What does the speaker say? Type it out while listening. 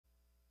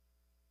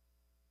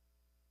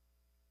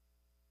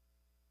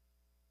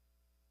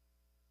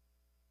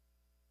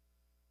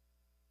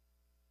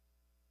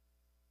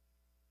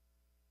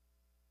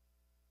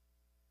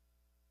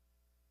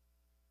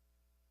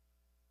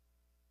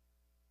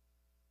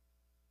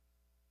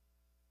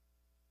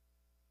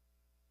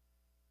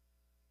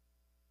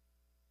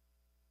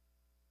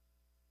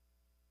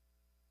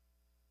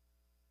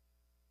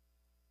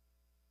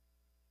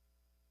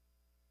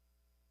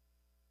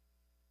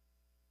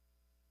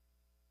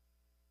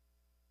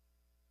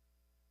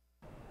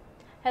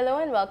Hello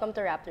and welcome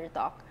to Rappler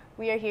Talk.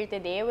 We are here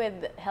today with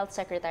Health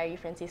Secretary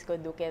Francisco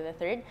Duque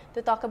III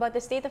to talk about the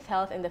state of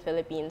health in the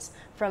Philippines,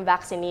 from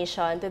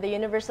vaccination to the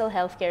universal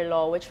healthcare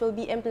law, which will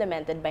be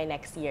implemented by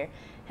next year.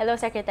 Hello,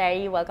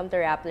 Secretary. Welcome to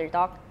Rappler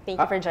Talk.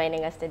 Thank you for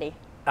joining us today.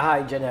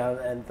 Hi,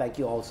 Janelle, and thank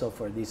you also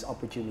for this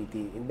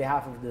opportunity in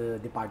behalf of the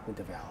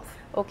Department of Health.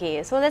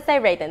 Okay, so let's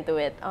dive right into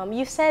it.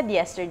 You said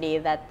yesterday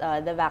that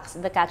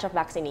the catch-up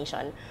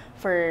vaccination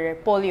for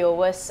polio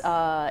was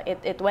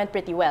it went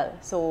pretty well.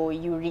 So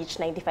you reached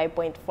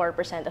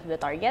 95.4% of the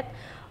target.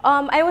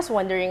 I was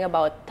wondering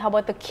how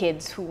about the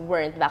kids who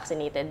weren't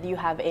vaccinated? Do you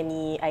have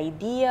any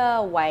idea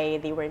why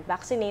they weren't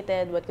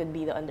vaccinated? What could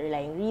be the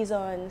underlying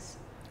reasons?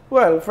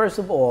 Well, first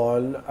of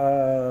all,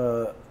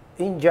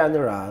 in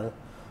general,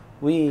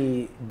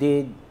 we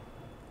did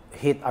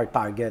hit our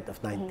target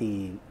of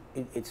 90.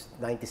 It's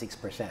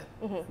 96%,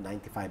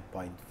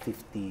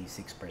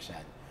 95.56%.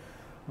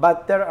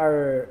 But there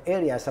are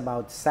areas,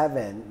 about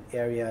 7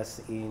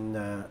 areas in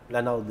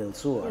Lanao del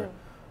Sur,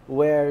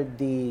 where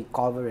the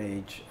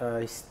coverage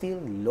is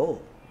still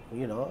low,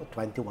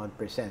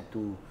 21%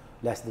 to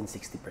less than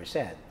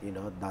 60%.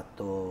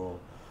 Dato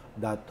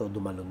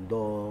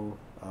Dumalundong,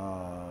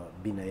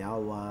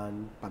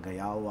 Binayawan,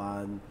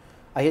 Pagayawan.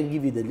 I can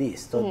give you the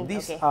list. So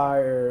these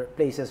are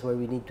places where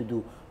we need to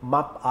do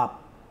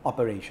map-up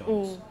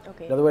operations.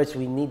 In other words,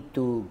 we need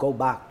to go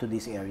back to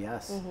these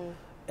areas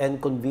and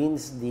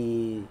convince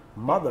the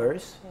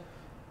mothers,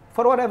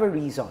 for whatever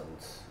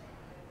reasons,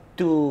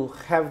 to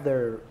have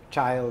their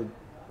child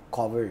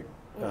covered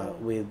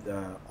with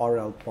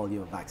oral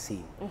polio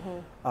vaccine.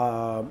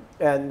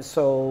 And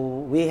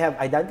so we have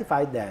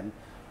identified them.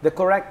 The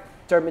correct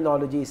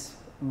terminology is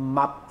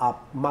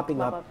mapping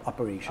up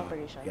operation.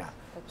 Yeah.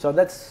 So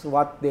that's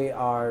what they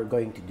are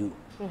going to do.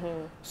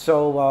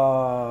 So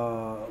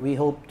we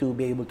hope to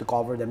be able to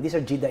cover them. These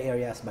are GIDA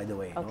areas, by the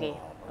way. Okay.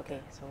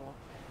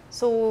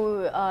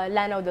 So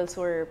Lanao del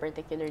Sur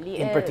particularly.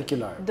 In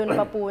particular. Doon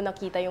pa po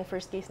nakita yung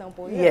first case ng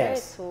polio, yes, right?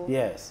 So,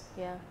 yes.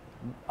 Yeah.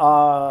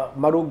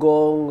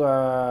 Marugong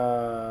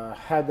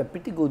had a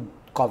pretty good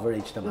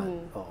coverage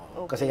naman.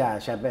 Kasi nga,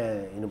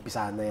 syempre,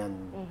 inumpisahan na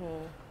yan.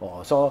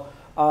 So,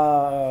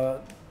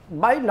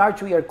 by and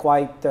large, we are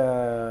quite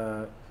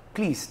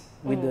pleased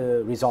with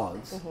the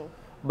results.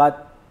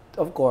 But,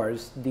 of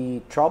course,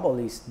 the trouble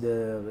is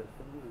the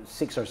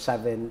 6 or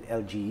 7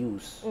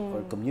 LGUs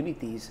or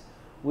communities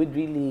with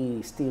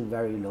really still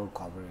very low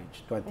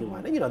coverage,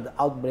 21. And the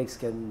outbreaks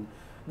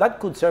that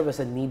could serve as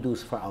a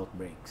nidus for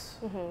outbreaks.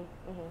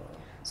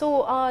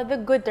 So the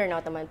good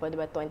turnout naman po,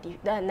 diba,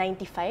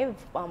 95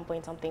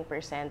 point something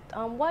percent.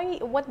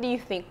 What do you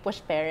think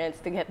pushed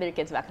parents to get their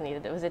kids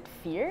vaccinated? Was it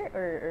fear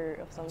or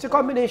of some It's a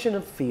combination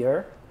of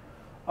fear,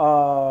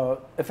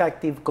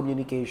 effective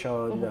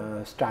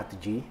communication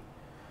strategy,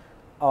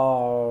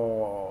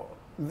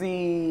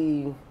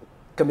 the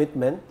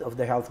commitment of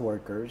the health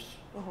workers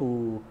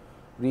who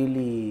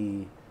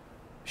really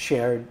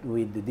shared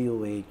with the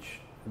DOH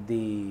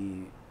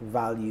the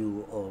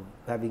value of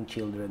having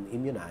children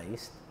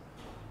immunized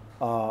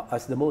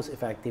as the most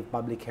effective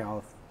public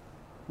health.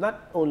 Not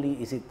only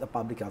is it a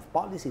public health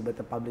policy, but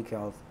a public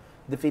health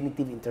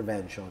definitive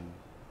intervention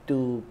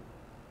to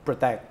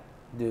protect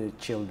the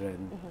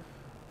children.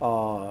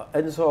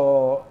 And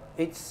so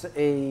it's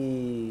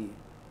a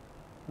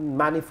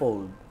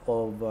manifold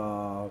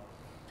of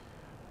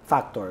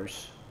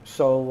factors.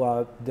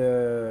 So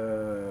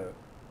the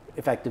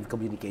effective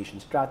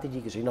communication strategy,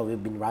 because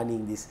we've been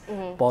running this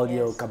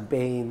polio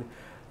campaign,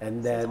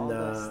 and then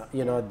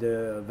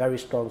the very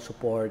strong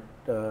support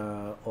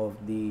of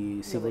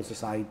the civil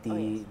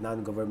society,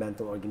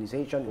 non-governmental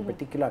organization, in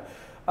particular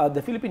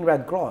the Philippine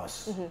Red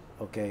Cross,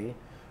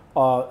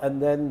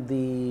 and then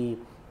the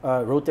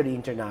Rotary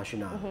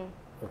International,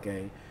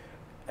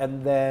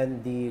 and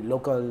then the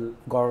local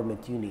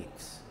government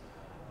units,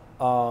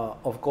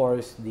 of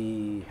course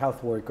the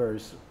health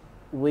workers,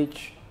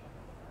 which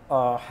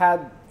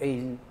had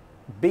a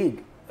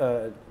big,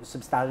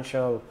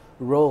 substantial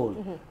role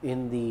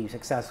in the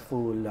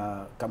successful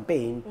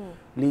campaign,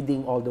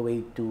 leading all the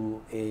way to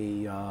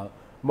a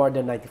more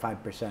than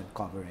 95%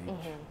 coverage.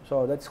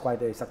 So that's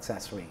quite a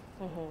success rate.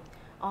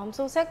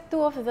 So, Sec,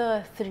 2 of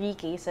the 3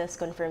 cases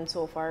confirmed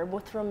so far,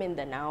 both from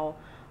Mindanao.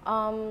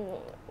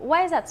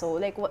 Why is that so?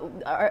 Like,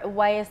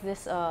 why is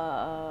this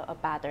a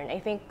pattern? I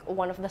think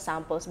one of the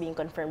samples being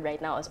confirmed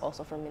right now is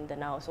also from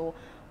Mindanao. So,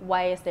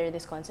 why is there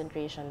this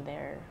concentration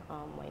there?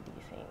 Why do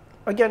you think?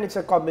 Again, it's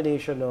a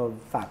combination of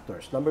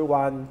factors. Number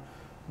one,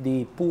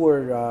 the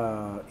poor,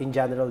 in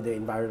general, the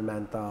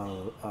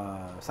environmental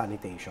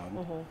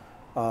sanitation,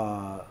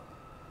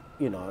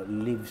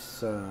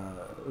 leaves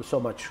so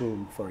much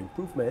room for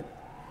improvement.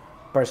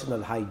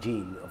 Personal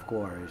hygiene, of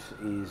course,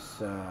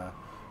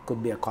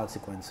 could be a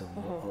consequence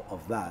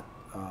of that.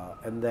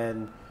 And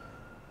then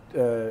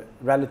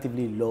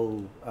relatively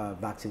low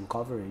vaccine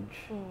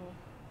coverage.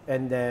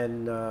 And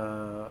then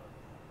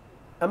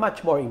a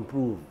much more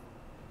improved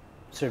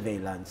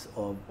surveillance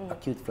of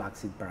acute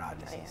flaccid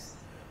paralysis.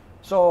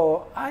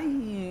 So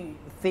I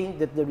think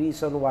that the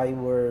reason why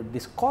we're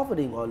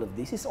discovering all of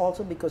this is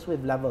also because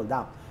we've leveled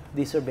up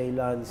the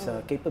surveillance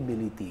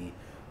capability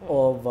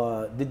of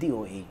the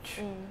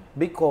DOH.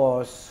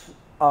 Because,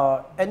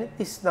 and it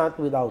is not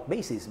without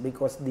basis,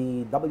 because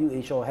the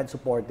WHO had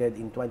supported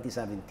in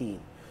 2017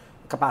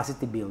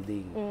 capacity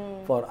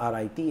building for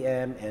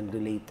RITM and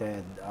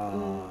related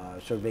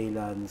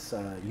surveillance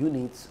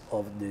units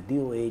of the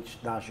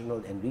DOH,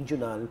 national and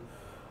regional,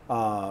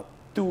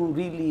 to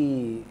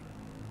really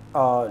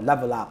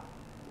level up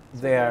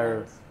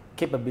their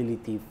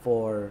capability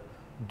for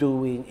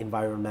doing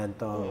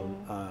environmental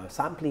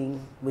sampling,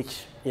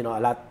 which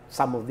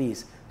some of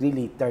these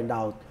really turned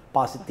out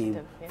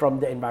positive from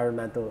the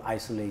environmental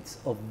isolates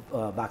of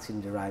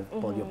vaccine-derived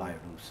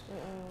poliovirus,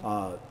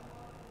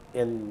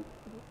 and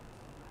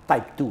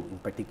type 2 in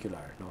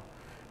particular. No?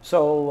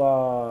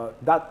 So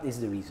that is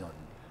the reason.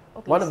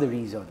 Okay. One of the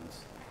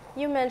reasons.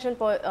 You mentioned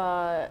po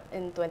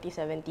in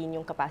 2017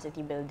 yung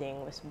capacity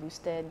building was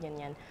boosted,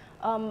 ganyan.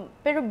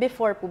 Pero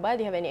before po ba,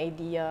 do you have any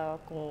idea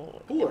kung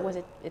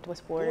it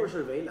was poor? Poor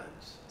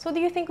surveillance. So do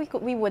you think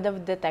we would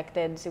have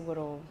detected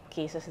siguro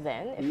cases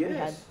then if we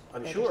had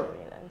I'm better sure.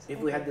 surveillance? If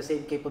we had the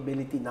same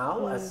capability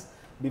now as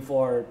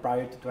before,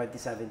 prior to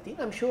 2017,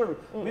 I'm sure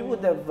we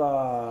would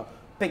have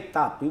picked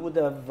up. We would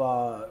have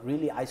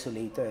really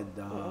isolated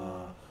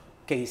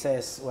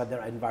cases, whether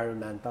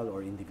environmental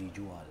or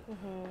individual,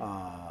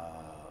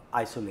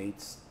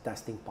 isolates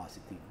testing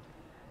positive.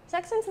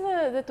 Zach, since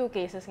the two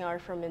cases nga are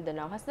from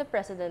Mindanao, has the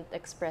president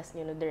expressed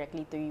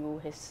directly to you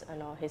his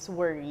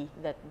worry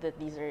that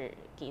these are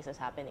cases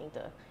happening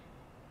to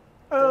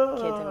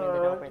kids in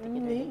Mindanao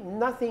particularly?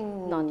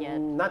 Nothing. Not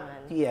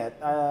yet.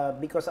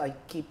 Because I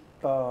keep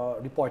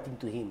reporting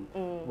to him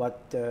what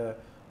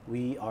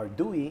we are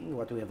doing,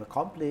 what we have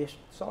accomplished.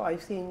 So I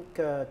think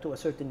to a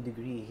certain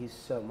degree,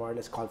 he's more or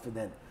less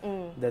confident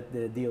that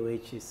the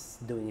DOH is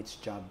doing its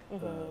job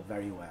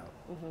very well.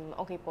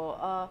 Okay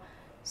po.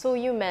 So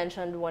you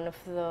mentioned one of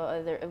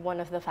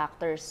the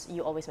factors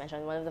you always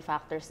mention. One of the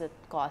factors that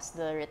caused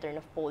the return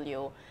of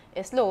polio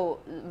is low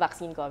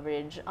vaccine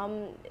coverage.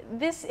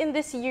 In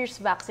this year's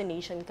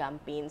vaccination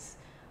campaigns,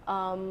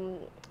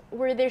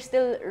 were there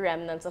still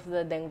remnants of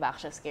the dengue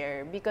vaccine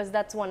scare? Because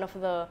that's one of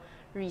the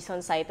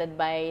reasons cited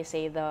by,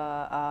 say,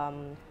 the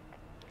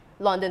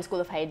London School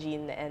of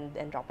Hygiene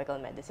and Tropical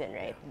Medicine,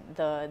 right?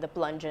 The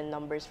plunge in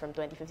numbers from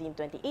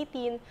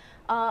 2015-2018.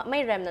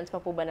 May remnants pa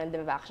po ba ng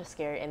the vaccine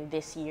scare in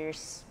this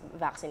year's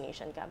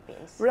vaccination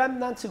campaigns?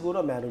 Remnants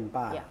siguro meron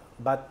pa. Yeah.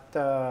 But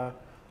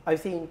I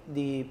think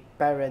the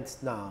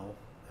parents now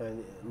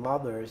and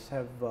mothers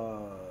have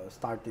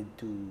started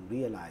to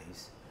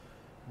realize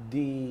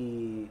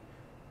the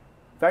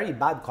very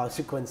bad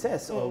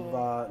consequences of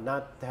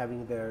not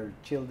having their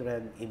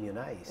children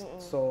immunized.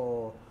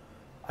 So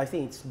I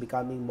think it's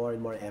becoming more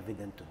and more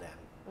evident to them.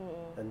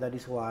 And that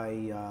is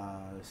why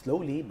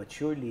slowly but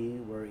surely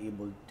we're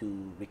able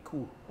to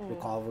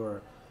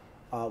recover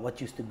what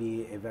used to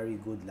be a very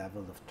good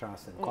level of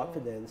trust and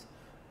confidence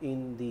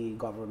in the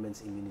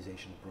government's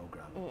immunization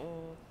program.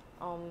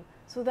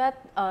 So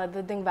that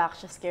the dengue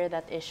vaccine scare,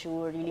 that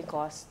issue really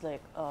caused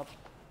like a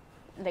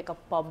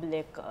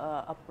public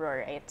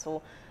uproar, right?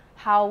 So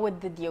how would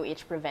the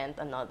DOH prevent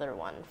another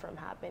one from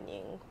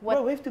happening?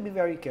 Well, we have to be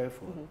very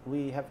careful.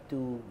 We have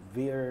to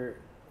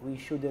we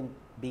shouldn't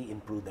be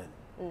imprudent.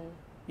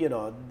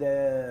 The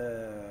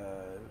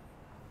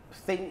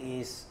thing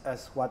is,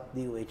 as what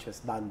DOH has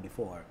done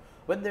before,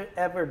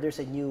 whenever there's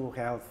a new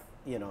health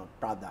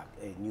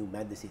product, a new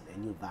medicine, a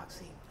new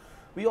vaccine,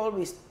 we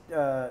always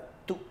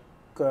took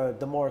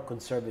the more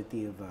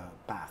conservative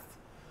path,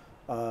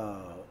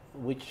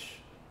 which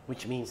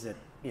means that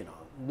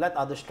let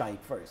others try it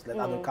first. Let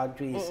other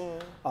countries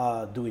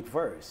do it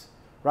first,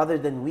 rather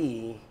than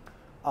we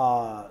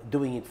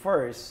doing it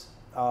first,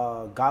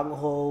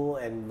 gung-ho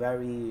and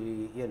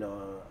very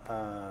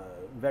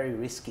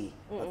risky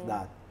at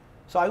that.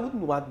 So I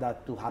wouldn't want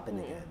that to happen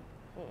again.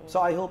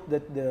 So I hope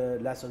that the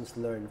lessons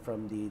learned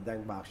from the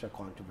dengue vaccine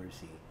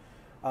controversy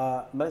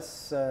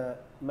must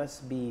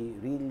be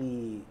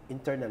really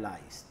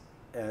internalized,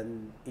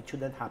 and it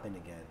shouldn't happen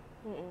again,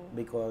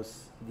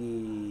 because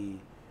the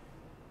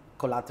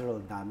collateral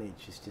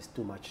damage is just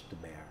too much to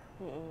bear.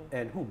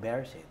 And who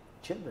bears it?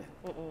 Children.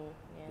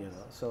 Yes.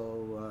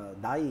 So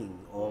dying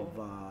of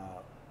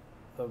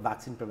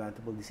vaccine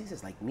preventable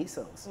diseases like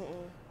measles.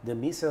 The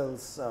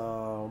measles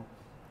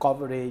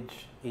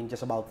coverage in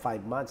just about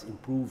 5 months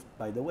improved,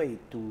 by the way,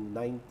 to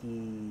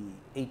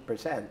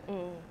 98%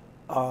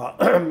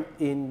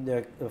 in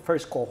the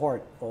first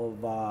cohort of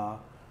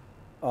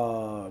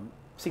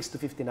 6 to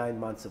 59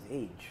 months of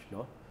age.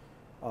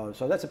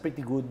 So that's a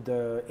pretty good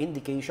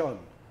indication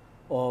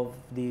of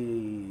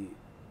the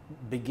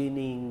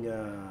beginning,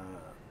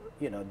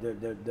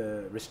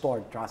 the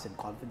restored trust and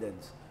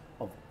confidence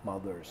of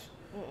mothers.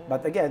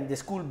 But again, the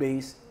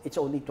school-based, it's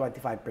only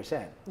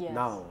 25%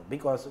 now,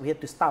 because we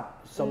had to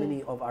stop so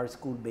many of our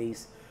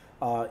school-based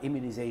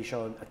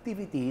immunization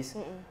activities,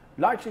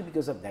 largely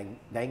because of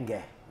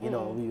dengue.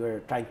 We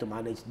were trying to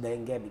manage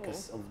dengue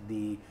because of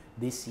the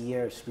this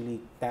year is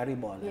really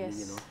terrible. I mean,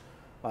 Yes.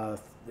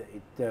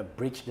 it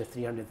breached the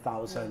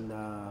 300,000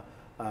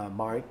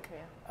 mark,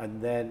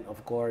 and then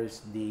of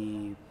course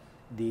the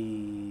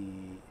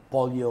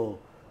polio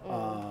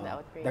The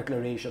outbreak.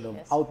 declaration of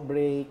Yes.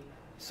 outbreak.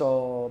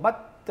 So,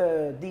 but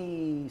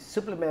the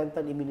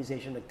supplemental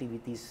immunization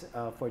activities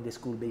for the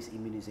school-based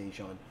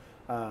immunization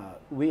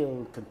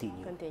will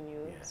continue.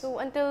 Yes. So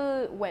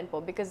until when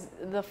po? Because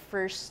the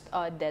first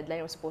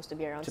deadline was supposed to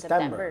be around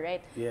September. September,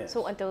 right? Yes.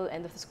 So until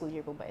end of the school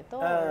year po ba ito?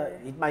 Or?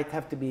 It might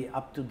have to be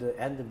up to the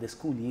end of the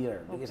school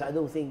year because I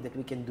don't think that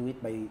we can do it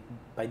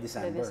by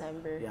December.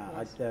 December, Yeah,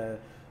 yes. at,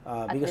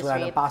 At because this wala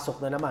rate. nang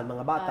pasok na naman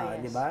mga bata,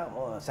 Yes. di ba?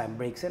 O, sem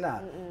break sila.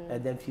 And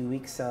then few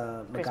weeks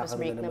magkakaroon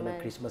break na naman naman.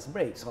 ng Christmas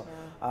break. So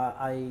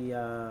I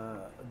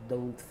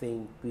don't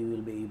think we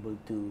will be able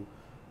to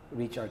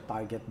reach our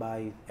target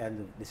by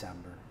end of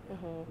December.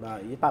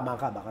 Tama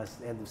ka, baka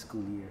end of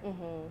school year.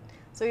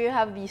 So you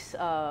have these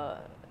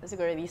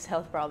siguro these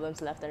health problems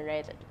left and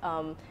right.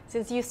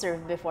 Since you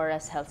served before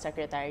as health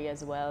secretary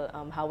as well,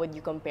 how would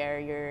you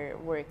compare your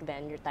work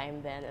then, your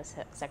time then as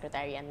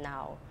secretary and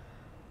now?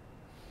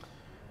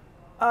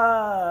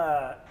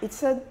 It's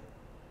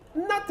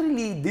not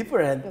really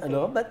different,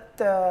 but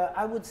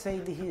I would say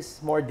this is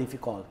more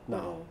difficult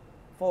now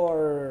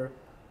for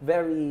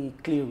very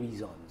clear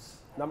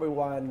reasons. Number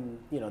one,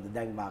 the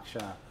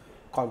Dengbaksha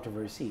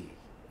controversy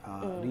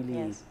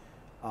really Yes.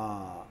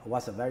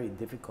 was a very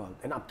difficult,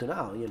 and up to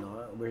now,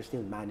 we're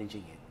still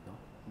managing it.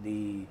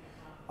 The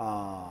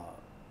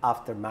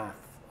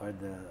aftermath or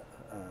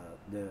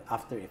the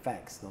after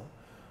effects,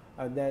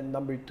 and then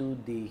number two,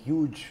 the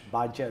huge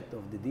budget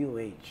of the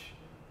DOH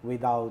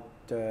without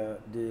the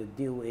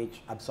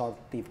DOH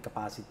absorptive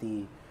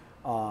capacity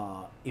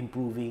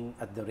improving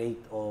at the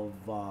rate of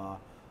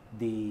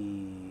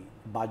the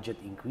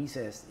budget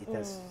increases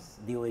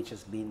DOH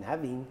has been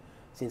having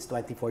since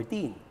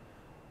 2014.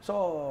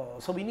 So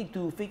we need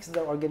to fix the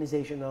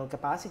organizational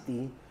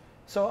capacity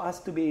so as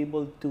to be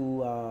able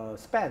to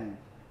spend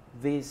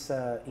this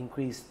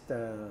increased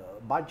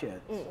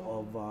budget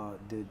of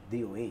the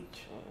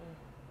DOH.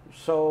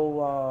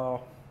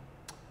 So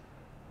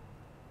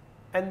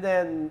and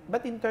then,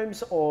 but in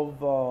terms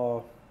of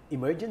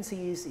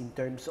emergencies, in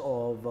terms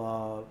of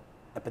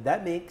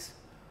epidemics,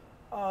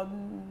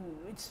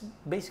 it's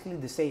basically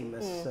the same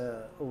as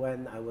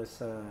when I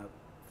was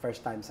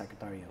first-time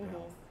Secretary of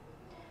Health.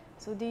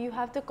 So do you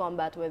have to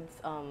combat with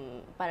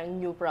parang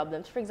new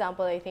problems? For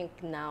example, I think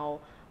now,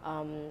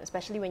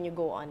 especially when you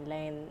go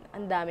online,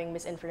 ang daming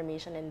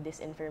misinformation and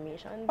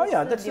disinformation. Oh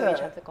yeah, Does that's the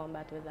DOH have to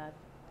combat with that?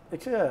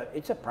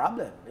 it's a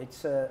problem.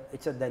 It's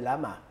a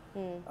dilemma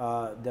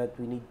that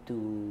we need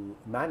to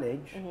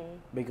manage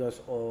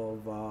because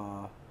of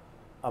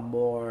a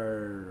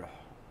more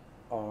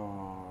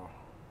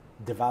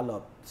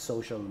developed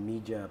social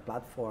media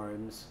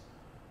platforms,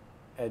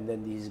 and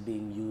then this is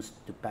being used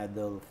to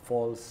peddle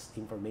false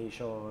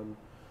information.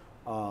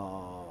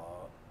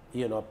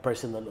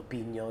 Personal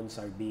opinions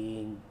are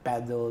being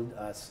peddled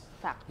as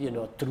Fact.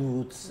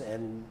 truths,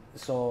 and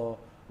so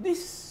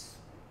this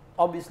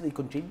obviously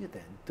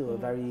contributed to a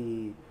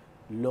very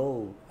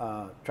low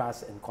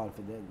trust and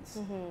confidence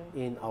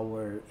in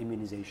our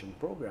immunization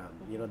program.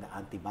 The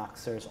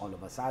anti-vaxxers, all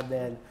of a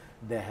sudden,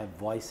 they have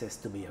voices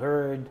to be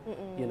heard.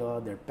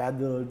 They're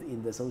peddled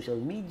in the social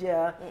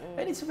media,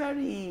 and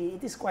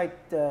it is quite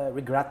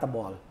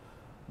regrettable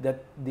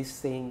that this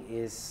thing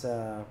is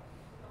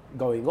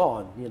going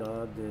on.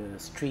 The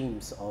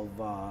streams of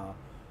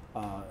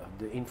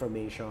the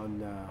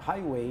information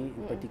highway,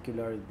 in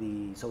particular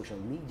the social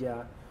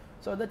media.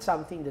 So that's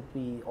something that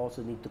we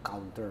also need to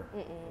counter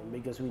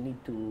because we need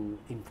to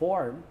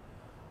inform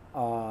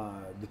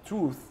the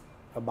truth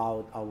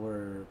about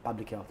our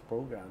public health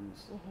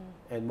programs,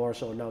 and more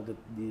so now that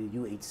the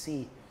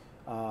UHC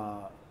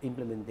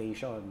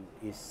implementation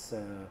is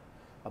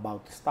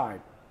about to start.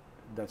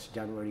 That's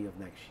January of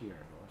next year.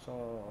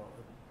 So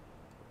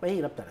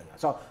mahirap talaga.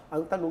 So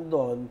ang tanong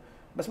doon,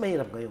 mas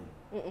mahirap ngayon.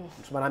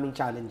 Mas maraming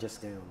challenges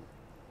ngayon,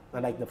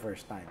 unlike the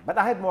first time. But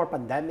I had more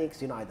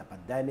pandemics. I had a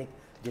pandemic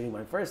during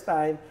my first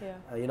time. Yeah.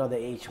 The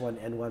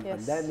H1N1 Yes.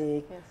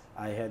 pandemic. Yes.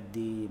 I had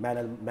the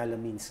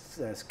melamine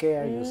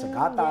scare, yung sa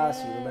gatas.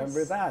 You Yes.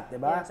 remember that,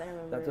 diba? Yes, I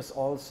remember. That was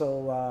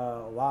also,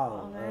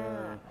 wow. Oo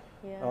nga.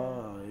 Yeah.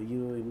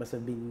 You must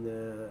have been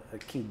a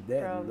kid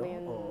then, Probably no?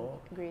 in Oo.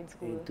 grade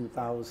school. In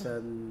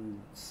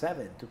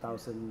 2007.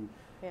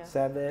 Yeah,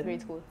 7.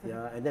 grade school.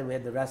 Yeah, and then we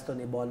had the rest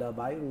on Ebola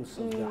virus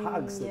of the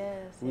hugs that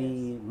yes,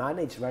 we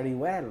managed very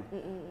well.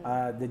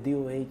 The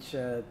DOH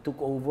took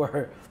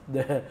over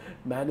the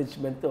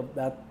management of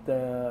that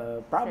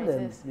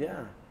problem. Crisis.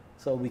 Yeah.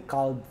 So we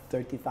culled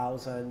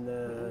 30,000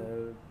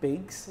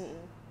 pigs,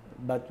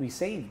 but we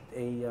saved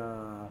a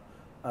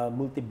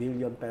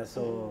multi-billion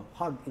peso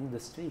hog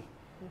industry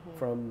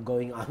from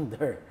going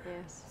under.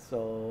 Yes.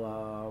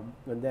 So,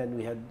 and then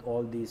we had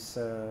all these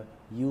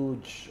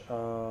huge,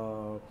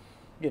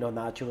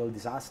 natural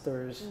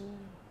disasters,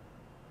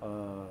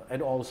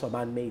 and also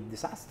man-made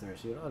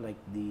disasters. Like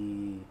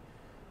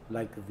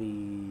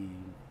the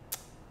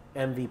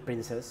MV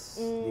Princess,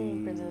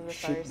 Princess the of the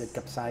ship Stars. that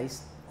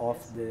capsized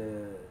off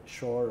the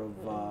shore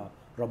of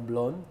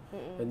Romblon.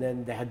 And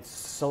then they had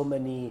so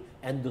many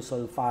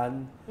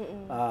endosulfan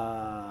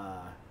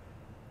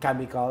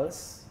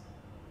chemicals.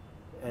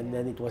 And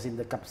then it was in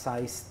the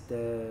capsized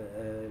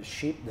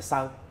ship, the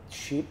sunk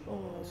ship.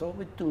 So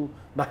we to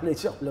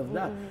manage all of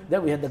that.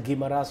 Then we had the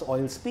Guimaras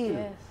oil spill.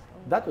 Yes.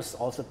 That was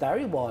also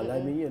terrible.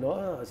 I mean, you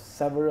know,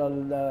 several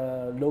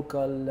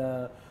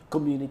local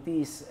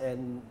communities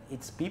and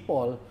its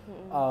people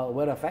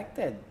were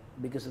affected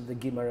because of the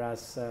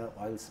Guimaras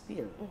oil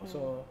spill.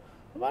 So,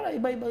 wala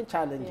iba-ibang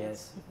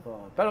challenges.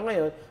 Pero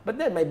ngayon, but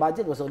then my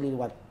budget was only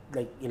what,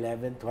 like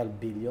 11, 12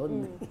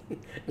 billion.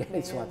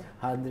 It's what,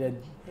 100.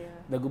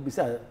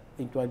 Nag-umpisa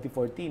in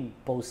 2014,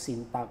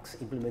 post-sin tax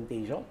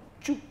implementation,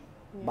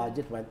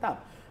 budget went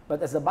up.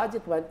 But as the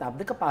budget went up,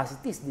 the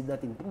capacities did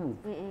not improve.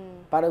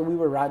 Parang we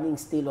were running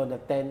still on a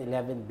 10,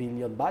 11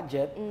 billion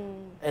budget,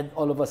 and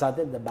all of a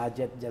sudden, the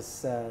budget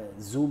just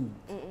zoomed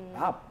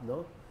up,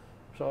 no?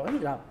 So,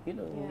 hirap. Yun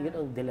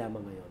ang dilemma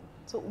ngayon.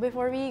 So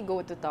before we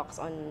go to talks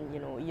on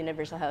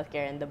universal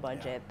healthcare and the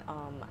budget,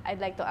 I'd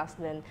like to ask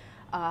then,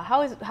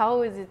 how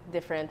is it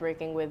different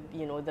working with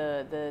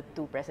the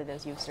two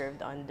presidents you've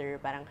served under?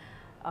 Parang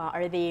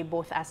are they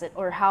both asset,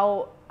 or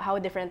how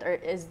different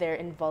is their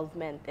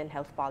involvement in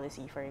health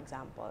policy, for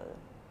example?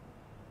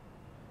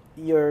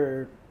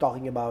 You're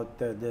talking about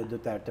the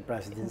Duterte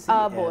presidency?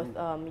 Both.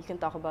 You can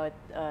talk about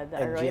the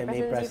Arroyo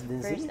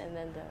presidency first, and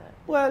then the.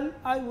 Well,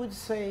 I would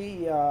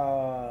say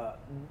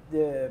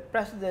the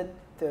President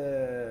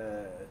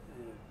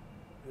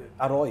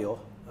Arroyo,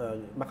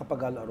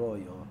 Macapagal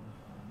Arroyo,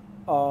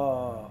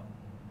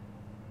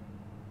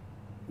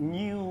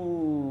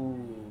 knew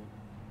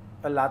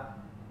a lot.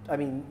 I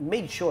mean,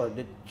 made sure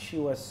that she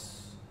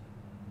was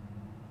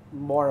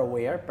more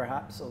aware,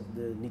 perhaps, of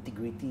the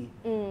nitty-gritty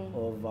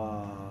of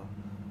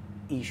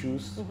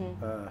issues,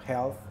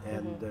 health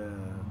and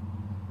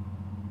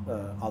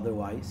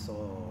otherwise.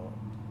 So,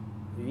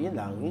 yun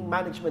lang. Yung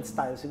management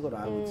style, siguro,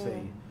 I would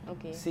say.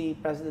 Okay. Si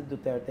President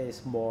Duterte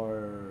is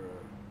more,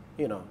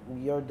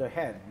 you're the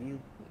head.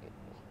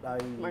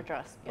 More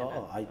trust.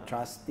 I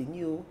trust in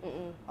you.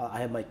 I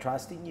have my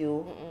trust in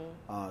you.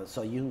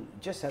 So you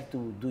just have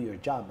to do your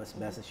job as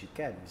best as you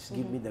can. Just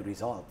give me the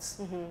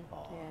results.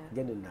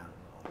 Ganun lang.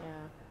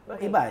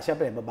 Okay. Iba,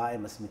 syempre, babae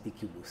mas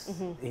meticulous.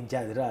 In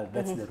general,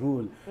 that's the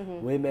rule.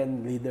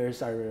 Women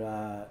leaders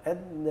are,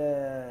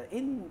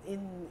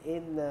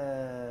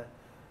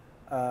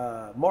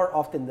 more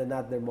often than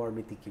not, they're more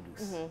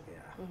meticulous.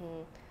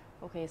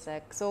 Okay,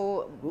 Sec.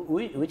 So,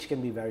 which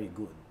can be very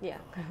good. Yeah,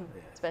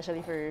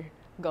 especially for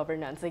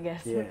governance, I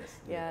guess. Yes.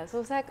 Yeah.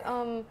 So, Sec,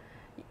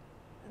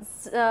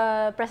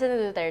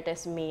 President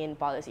Duterte's main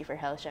policy for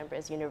health, syempre,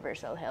 is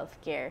universal health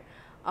care.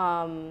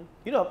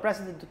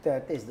 President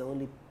Duterte is the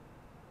only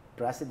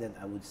president,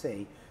 I would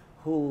say,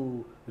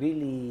 who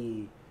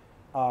really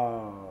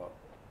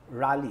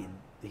rallied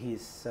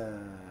his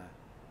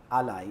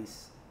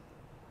allies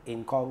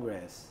in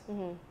Congress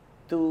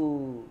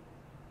to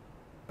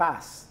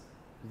pass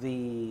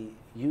the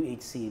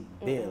UHC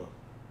bill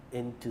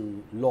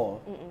into law,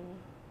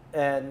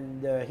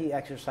 and he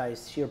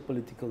exercised sheer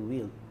political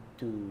will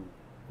to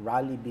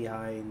rally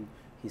behind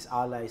his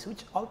allies,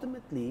 which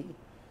ultimately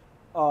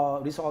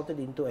resulted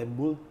into a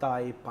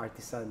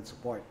multi-partisan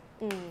support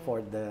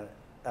for the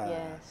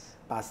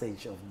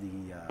passage of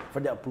for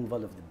the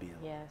approval of the bill.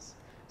 Yes.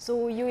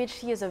 So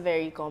UHC is a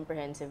very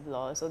comprehensive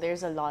law. So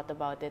there's a lot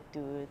about it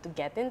to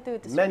get into,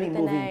 to many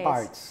scrutinize. moving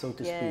parts, so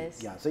to Yes.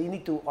 speak. Yeah. So you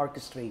need to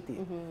orchestrate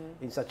it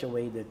in such a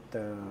way that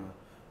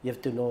you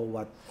have to know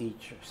what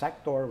each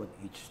sector, what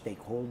each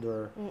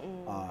stakeholder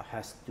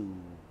has to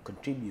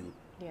contribute,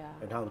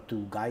 and how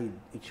to guide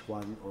each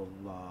one of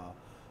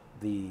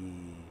the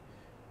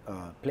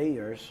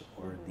players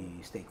or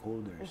the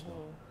stakeholders,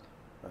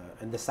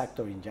 and the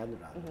sector in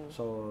general.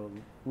 So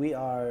we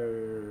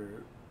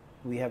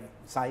have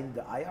signed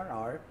the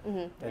IRR,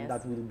 and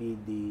that will be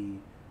the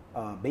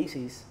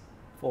basis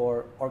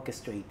for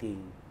orchestrating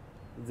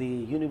the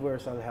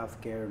universal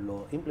healthcare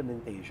law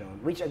implementation,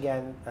 which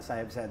again, as I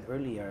have said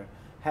earlier,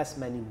 has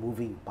many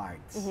moving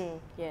parts.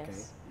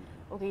 Yes.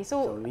 Okay,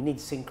 so we need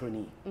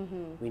synchrony,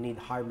 we need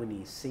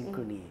harmony,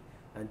 synchrony,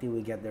 until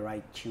we get the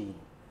right tune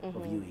of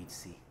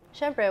UHC.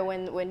 Siyempre,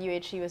 when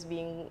UHC was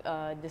being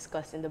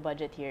discussed in the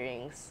budget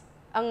hearings,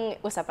 ang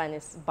usapan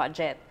is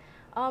budget.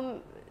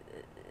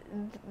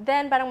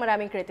 Then parang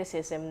maraming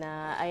criticism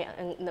na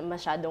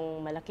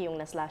masyadong malaki yung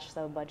na-slash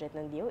sa budget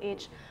ng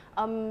DOH.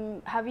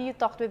 Have you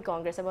talked with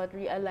Congress about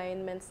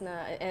realignments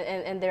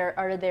and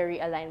are there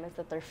realignments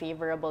that are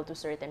favorable to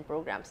certain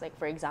programs? Like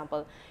for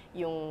example,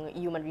 yung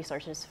human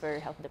resources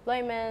for health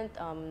deployment,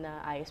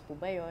 na ayos po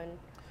ba yun?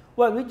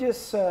 Well, we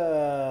just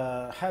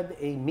had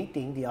a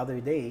meeting the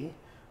other day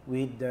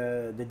with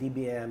the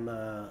DBM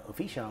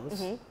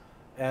officials,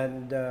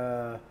 and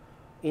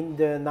in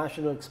the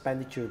National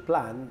Expenditure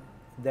Plan,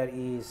 there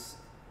is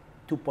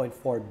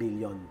 2.4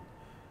 billion,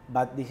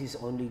 but this is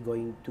only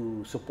going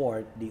to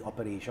support the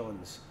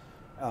operations,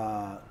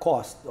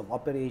 cost of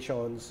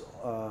operations,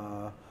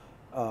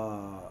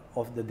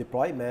 of the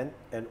deployment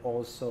and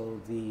also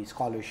the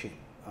scholarship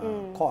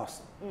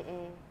cost.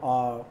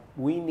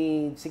 We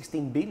need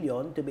 16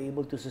 billion to be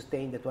able to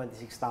sustain the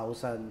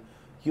 26,000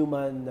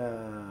 human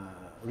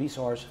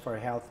resource for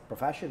health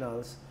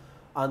professionals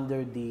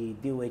under the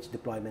DOH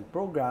deployment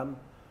program.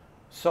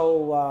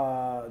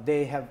 So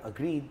they have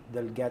agreed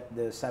they'll get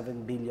the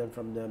 7 billion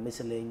from the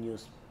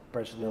miscellaneous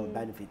personal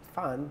benefit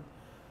fund,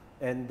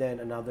 and then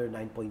another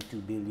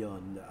 9.2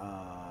 billion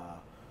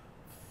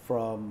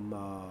from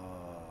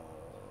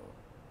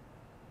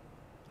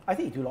I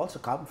think it will also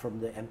come from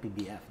the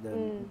MPBF,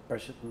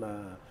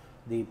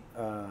 the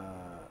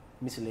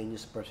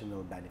miscellaneous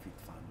personal benefit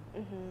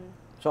fund.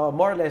 So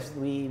more or less,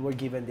 we were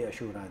given the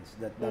assurance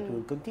that that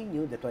will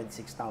continue. The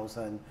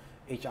 26,000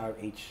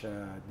 HRH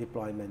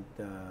deployment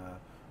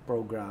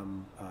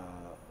program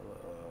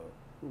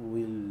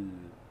will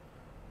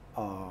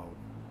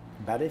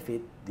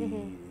benefit the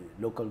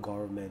local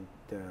government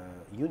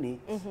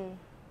units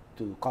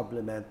to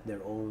complement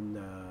their own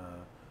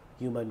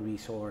human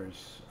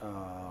resource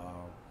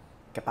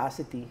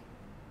capacity.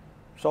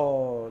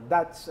 So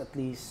that's at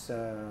least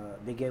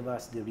they gave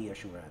us the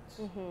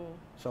reassurance.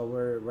 So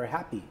we're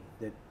happy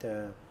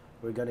that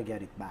we're gonna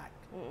get it back.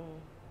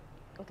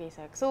 Okay,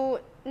 Sec. So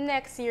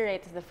next year,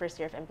 right, is the first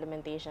year of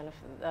implementation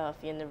of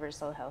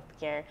universal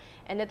healthcare,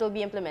 and it will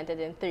be implemented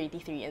in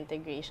 33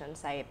 integration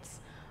sites.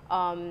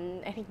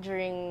 I think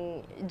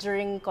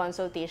during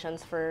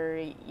consultations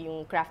for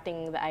yung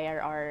crafting the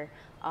IRR,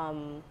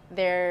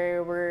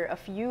 there were a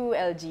few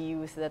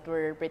LGUs that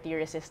were pretty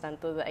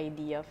resistant to the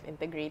idea of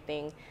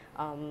integrating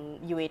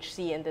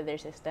UHC into their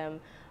system.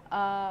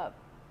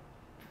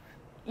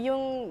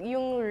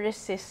 Yung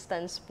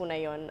resistance po na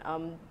yun,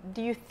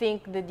 do you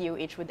think the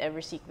DOH would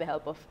ever seek the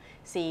help of,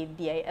 say,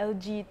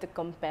 DILG to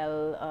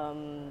compel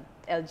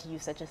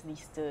LGUs such as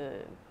these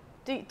to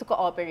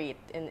cooperate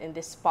in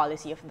this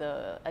policy of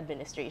the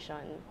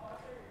administration?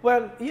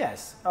 Well,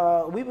 yes.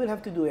 We will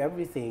have to do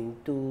everything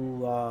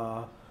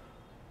to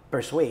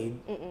persuade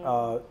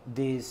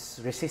these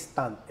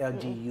resistant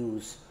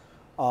LGUs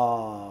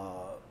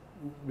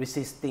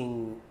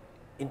resisting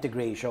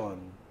integration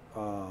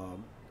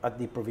at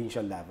the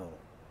provincial level.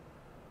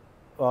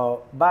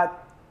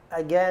 But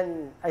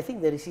again, I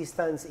think the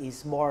resistance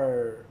is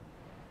more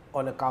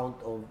on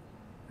account of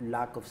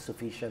lack of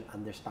sufficient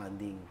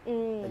understanding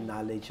and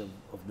knowledge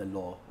of the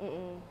law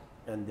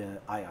and the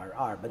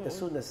IRR. But as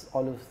soon as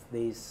all of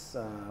this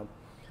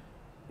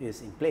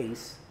is in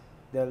place,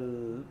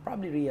 they'll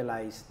probably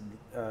realize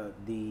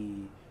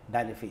the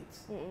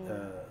benefits.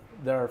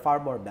 There are far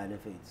more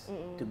benefits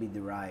to be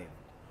derived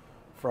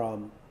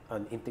from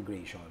an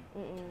integration.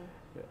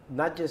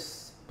 Not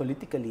just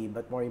politically,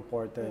 but more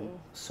important,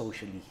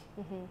 socially,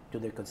 to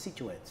their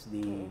constituents.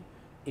 The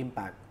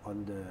impact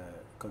on the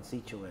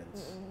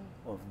constituents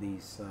of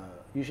these,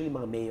 usually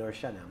mga mayors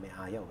siya na may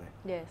ayaw eh.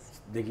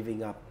 Yes. They're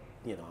giving up,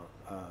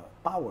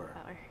 power,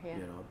 yeah.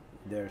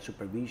 Their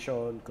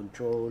supervision,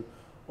 control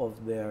of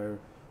their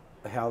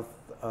health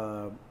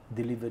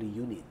delivery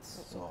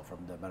units. So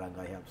from the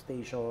barangay health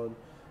station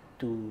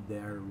to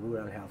their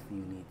rural health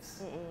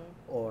units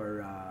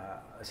or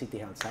city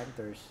health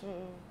centers.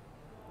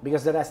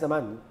 Because the rest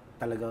naman,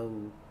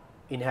 talagang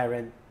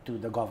inherent to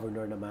the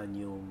governor naman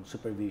yung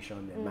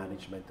supervision and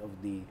management of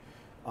the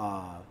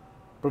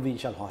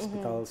provincial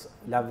hospitals,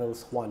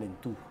 levels 1 and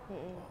 2.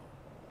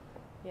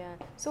 Yeah.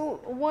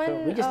 So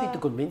we just need to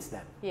convince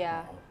them.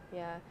 Yeah,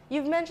 yeah.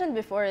 You've mentioned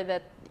before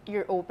that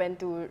you're open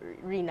to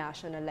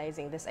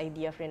renationalizing, this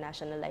idea of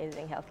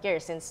renationalizing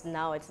healthcare, since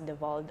now it's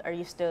devolved. Are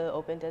you still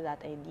open to that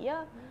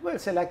idea? Well,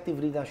 selective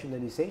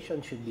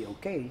renationalization should be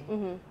okay.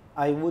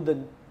 I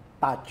wouldn't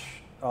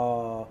touch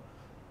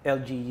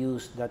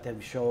LGUs that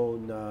have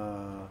shown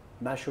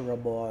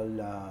measurable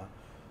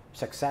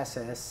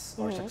successes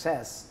or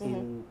success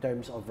in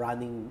terms of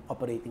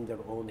operating their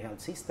own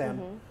health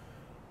system.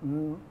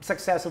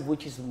 Success of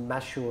which is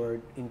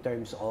measured in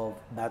terms of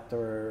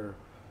better,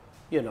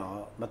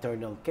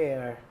 maternal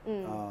care,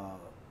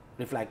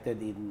 reflected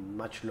in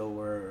much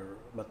lower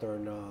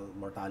maternal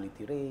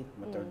mortality rate,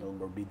 maternal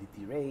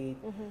morbidity rate,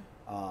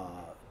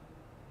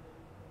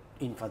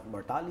 infant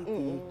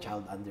mortality,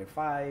 child under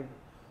 5,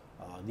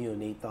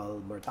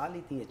 neonatal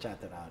mortality,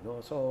 etc.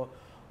 No? So,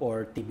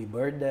 or TB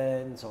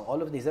burden. So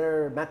all of these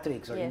are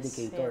metrics or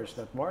indicators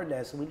that more or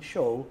less will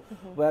show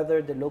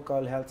whether the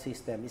local health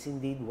system is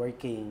indeed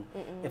working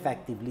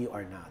effectively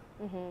or not.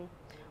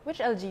 Which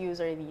LGUs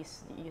are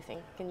these, you think?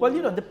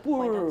 Well, the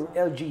poor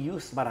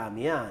LGUs,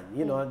 marami yan.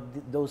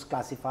 Those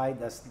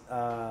classified as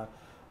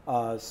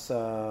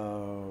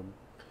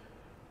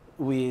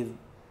with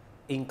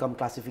income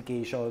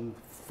classification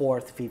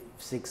 4th, 5th,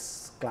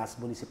 6th class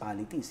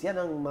municipalities. Yan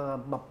ang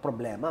mga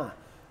problema.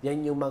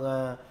 Yan yung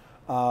mga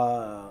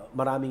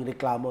maraming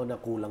reklamo na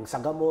kulang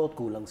sa gamot,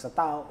 kulang sa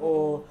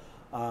tao,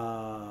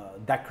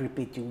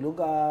 decrepit yung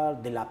lugar,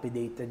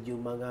 dilapidated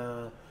yung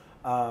mga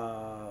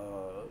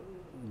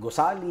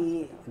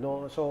gusali,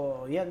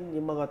 So, yan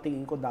yung mga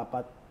tingin ko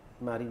dapat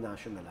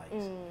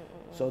ma-renationalize.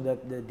 So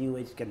that the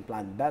DOH can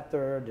plan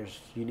better,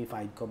 there's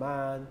unified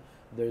command,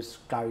 there's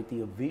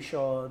clarity of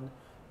vision,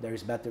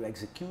 there's better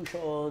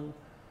execution.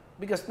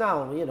 Because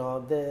now,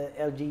 the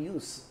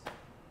LGUs,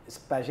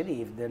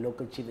 especially if they're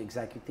local chief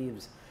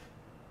executives,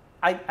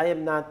 I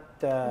am not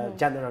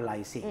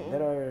generalizing.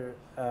 There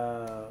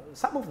are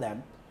some of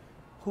them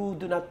who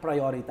do not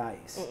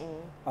prioritize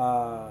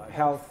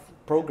health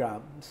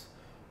programs,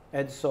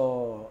 and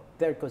so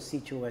their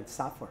constituents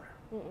suffer.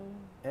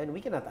 And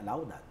we cannot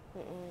allow that.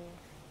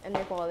 And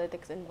their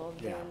politics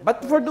involved. Yeah. In,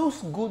 But for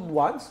those good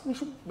ones, we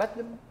should let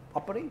them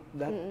operate,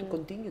 to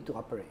continue to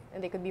operate.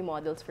 And they could be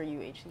models for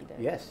UHC then.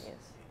 Yes,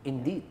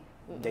 indeed.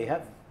 They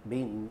have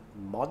been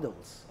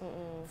models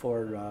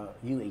for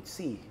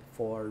UHC,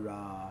 for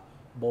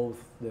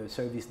both the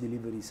service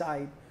delivery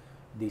side,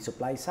 the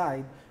supply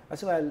side,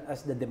 as well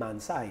as the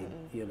demand side,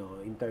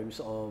 in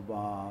terms of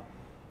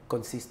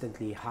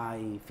consistently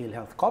high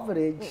PhilHealth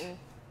coverage,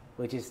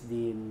 which is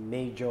the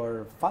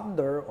major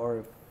funder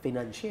or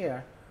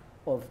financier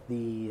of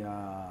the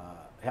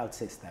health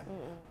system.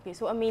 Okay,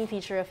 so a main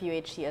feature of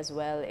UHC as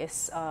well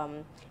is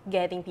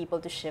getting people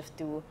to shift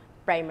to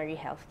primary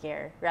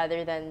healthcare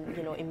rather than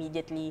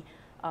immediately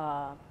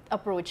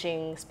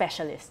approaching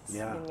specialists.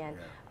 Yeah, Ganyan. yeah.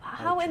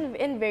 How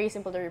in very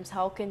simple terms,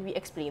 how can we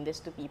explain this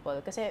to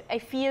people? Kasi I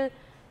feel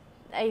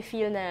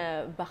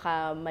na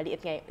baka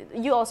maliit nga.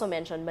 You also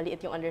mentioned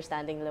maliit yung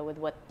understanding nila with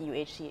what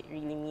UHC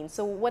really means.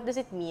 So what does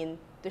it mean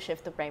to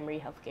shift to primary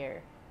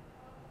healthcare?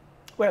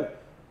 Well,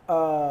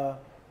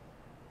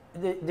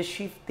 the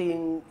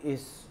shifting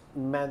is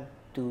meant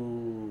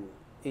to,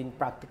 in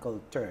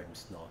practical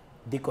terms,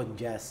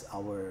 decongest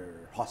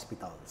our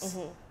hospitals.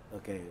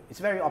 Okay, it's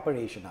very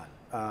operational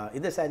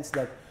in the sense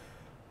that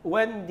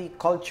when the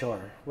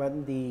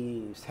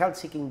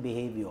health-seeking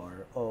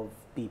behavior of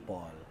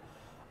people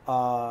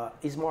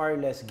is more or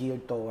less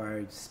geared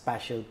towards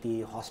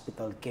specialty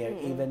hospital care,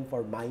 even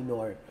for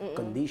minor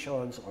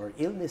conditions or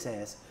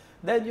illnesses,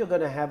 then you're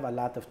gonna have a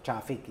lot of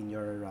traffic in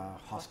your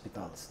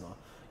hospitals. No,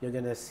 you're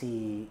gonna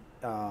see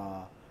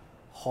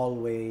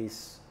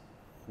hallways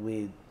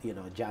with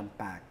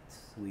jam-packed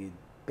with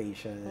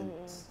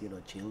patients,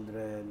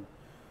 children.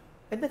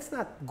 And that's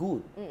not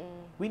good.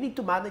 We need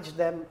to manage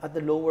them at the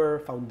lower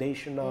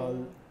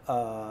foundational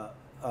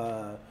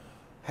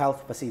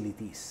health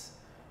facilities.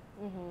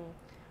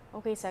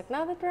 Okay, Sec.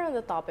 Now that we're on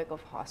the topic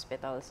of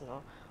hospitals,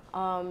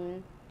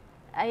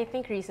 I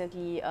think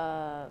recently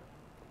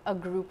a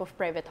group of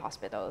private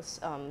hospitals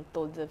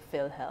told the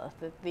PhilHealth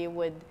that they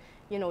would,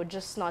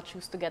 just not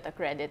choose to get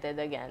accredited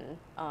again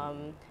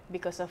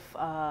because of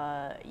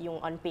yung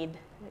unpaid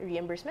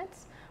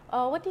reimbursements.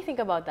 What do you think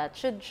about that?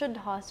 Should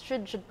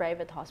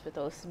private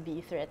hospitals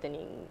be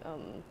threatening?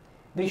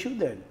 They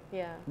shouldn't.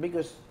 Yeah.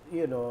 Because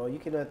you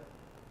cannot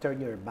turn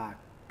your back,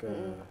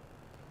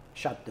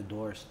 shut the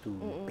doors to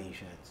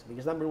patients.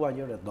 Because number one,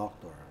 you're a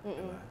doctor,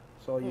 diba?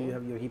 So you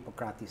have your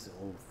Hippocrates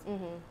oath,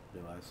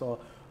 diba? So,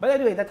 but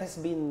anyway, that has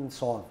been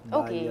solved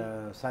by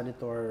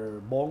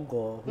Senator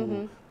Bongo,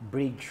 who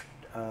bridged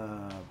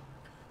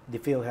the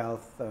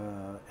PhilHealth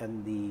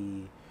and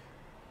the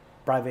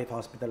Private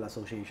Hospital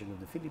Association of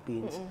the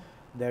Philippines.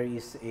 There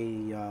is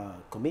a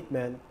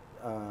commitment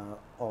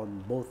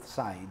on both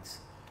sides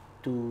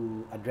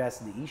to address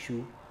the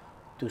issue,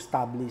 to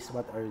establish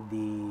what are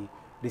the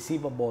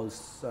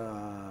receivables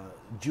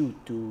due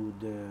to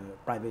the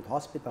private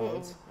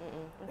hospitals.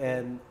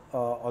 And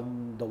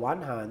on the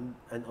one hand,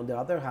 and on the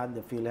other hand,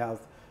 the PhilHealth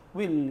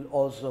will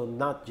also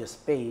not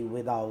just pay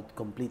without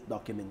complete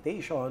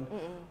documentation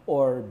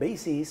or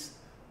basis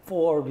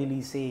for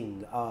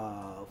releasing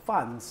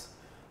funds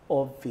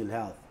of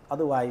PhilHealth.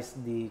 Otherwise,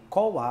 the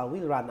COA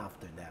will run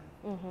after them.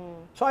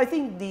 So I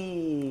think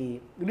the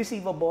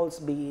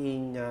receivables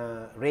being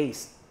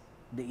raised,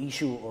 the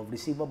issue of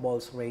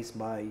receivables raised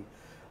by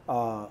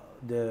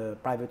the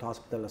Private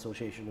Hospital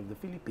Association of the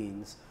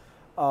Philippines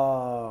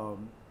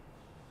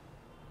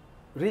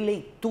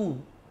relate to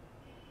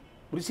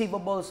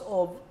receivables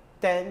of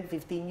 10,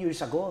 15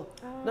 years ago.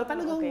 Na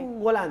talagang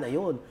wala na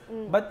yun.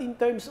 But in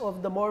terms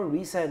of the more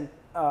recent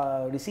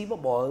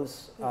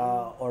receivables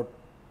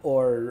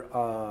or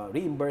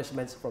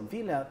reimbursements from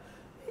PhilHealth,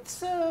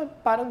 it's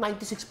parang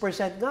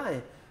 96% nga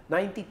eh.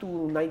 90 to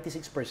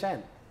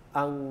 96%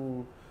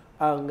 ang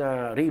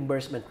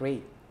reimbursement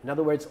rate. In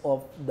other words,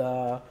 of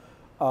the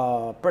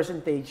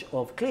percentage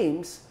of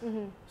claims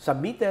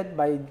submitted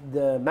by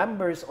the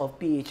members of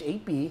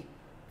PHAP,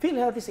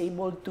 PhilHealth is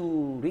able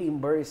to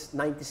reimburse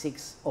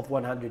 96 of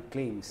 100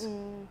 claims.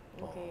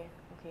 Okay.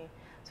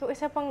 So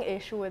isa pang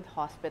issue with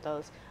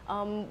hospitals,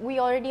 we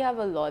already have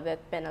a law that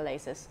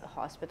penalizes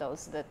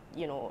hospitals that,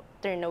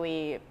 turn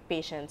away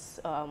patients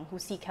who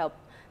seek help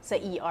sa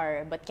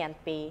ER but can't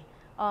pay.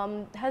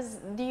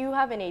 Do you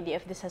have an idea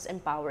if this has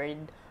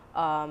empowered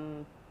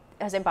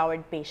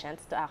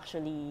patients to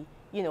actually,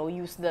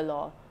 use the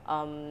law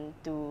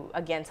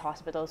against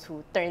hospitals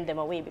who turn them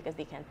away because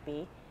they can't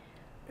pay?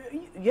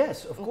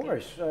 Yes, of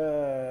course.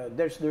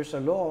 There's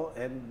a law,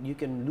 and you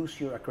can lose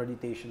your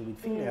accreditation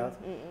with PhilHealth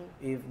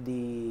if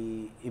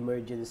the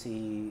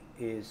emergency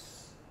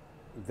is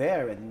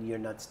there and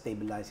you're not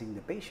stabilizing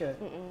the patient.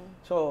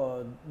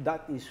 So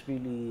that is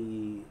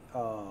really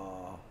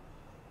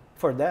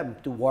for them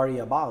to worry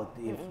about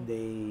if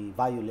they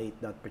violate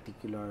that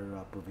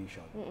particular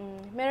provision.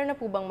 Meron na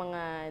po bang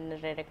mga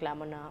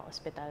narereklamo na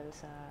ospital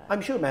sa... I'm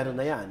sure meron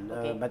na yan,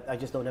 Okay. but I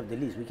just don't have the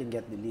list. We can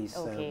get the list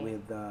Okay.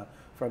 with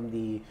from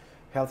the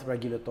health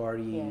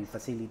regulatory Yes.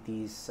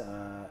 facilities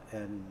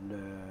and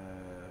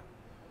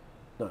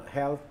no,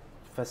 health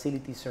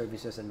facility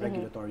services and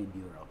regulatory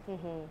bureau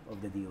of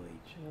the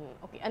DOH.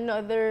 Okay.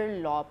 Another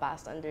law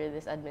passed under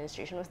this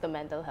administration was the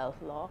mental health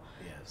law.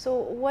 Yes. So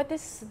what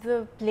is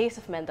the place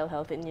of mental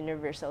health in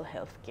universal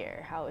health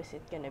care? How is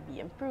it going to be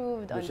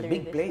improved There's a under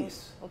big this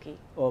place law? Okay.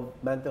 of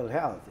mental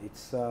health.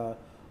 It's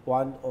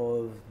one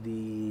of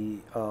the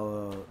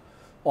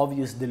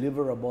obvious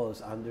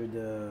deliverables under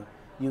the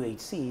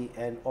UHC,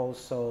 and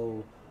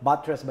also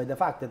buttressed by the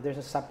fact that there's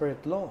a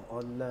separate law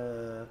on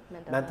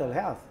mental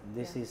health.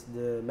 This is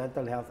the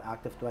Mental Health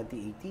Act of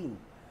 2018.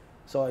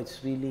 So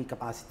it's really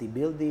capacity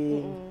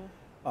building,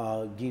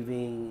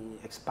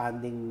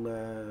 expanding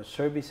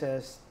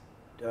services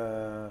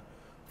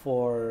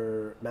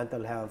for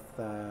mental health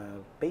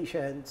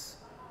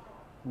patients,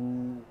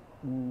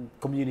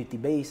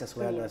 community-based as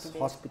well as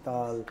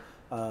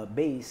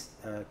hospital-based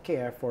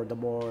care for the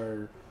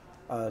more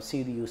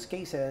serious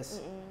cases.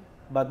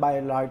 But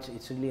by and large,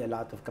 it's really a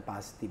lot of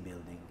capacity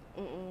building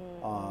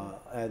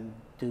and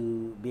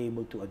to be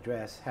able to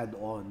address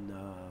head-on,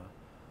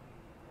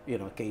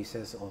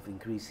 cases of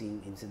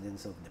increasing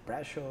incidence of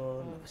depression,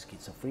 of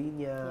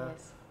schizophrenia,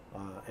 Yes.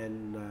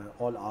 and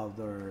all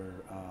other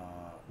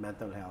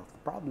mental health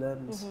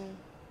problems.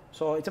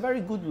 So it's a very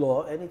good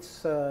law, and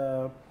it's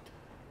a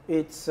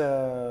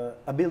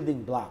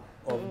building block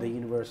of the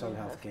universal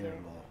healthcare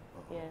law.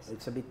 Yes.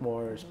 It's a bit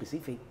more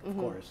specific, of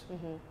course.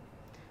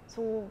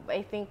 So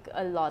I think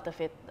a lot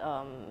of it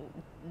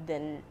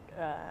then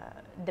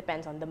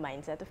depends on the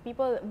mindset of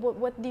people.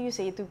 What do you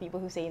say to people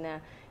who say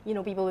na,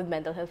 people with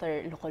mental health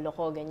are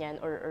loko-loko, ganyan,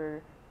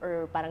 or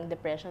parang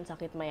depression,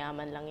 sakit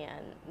mayaman lang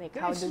yan? Like,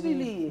 how It's do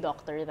really we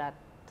doctor that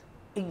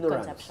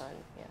ignorance. conception?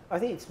 Yeah. I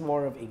think it's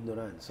more of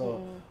ignorance. So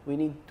we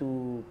need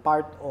to,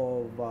 part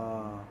of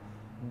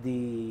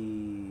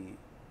the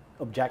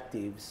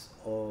objectives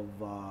of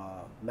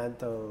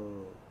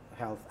Mental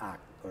Health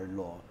Act or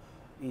law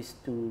is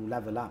to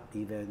level up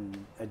even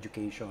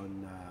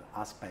education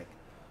aspect,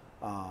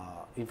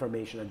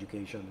 information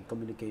education,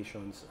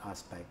 communications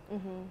aspect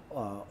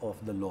of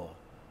the law,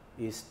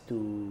 is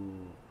to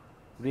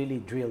really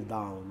drill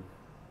down,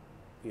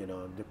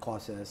 the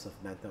causes of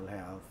mental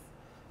health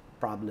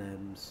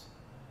problems,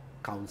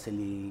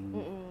 counseling,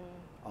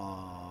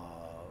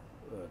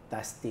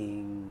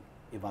 testing,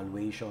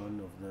 evaluation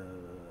of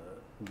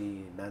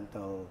the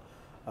mental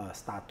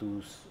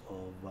status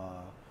of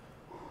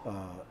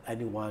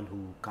anyone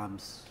who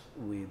comes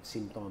with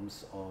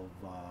symptoms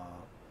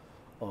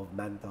of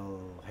mental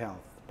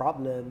health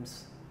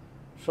problems.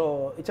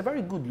 So it's a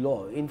very good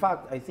law. In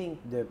fact, I think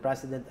the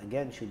president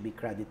again should be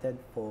credited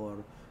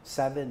for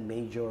 7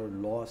 major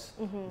laws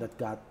that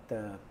got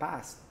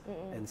passed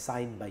and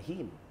signed by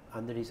him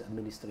under his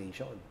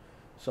administration.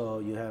 So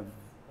you have,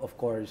 of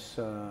course,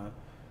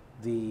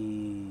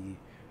 the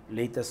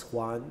latest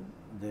one,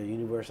 the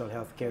Universal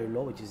Healthcare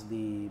Law, which is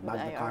the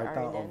Magna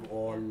Carta of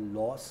all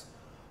laws.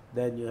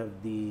 Then you have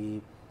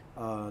the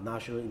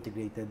National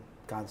Integrated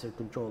Cancer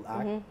Control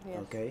Act. Yes.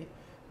 Okay.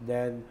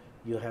 Then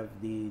you have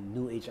the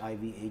new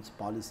HIV/AIDS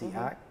Policy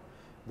Act.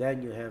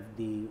 Then you have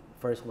the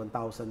first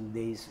 1,000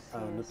 days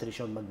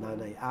Nutrition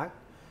Magnanay Act.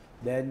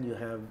 Then you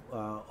have,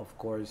 of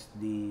course,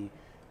 the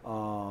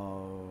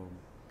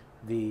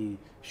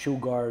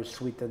sugar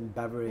sweetened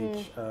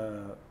beverage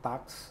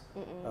tax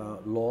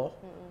law.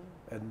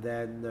 And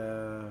then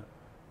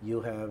you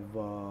have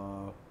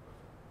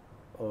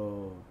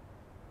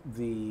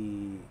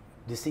the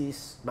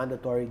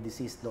mandatory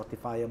disease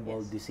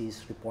notifiable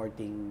disease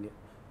reporting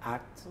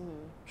act.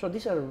 So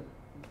these are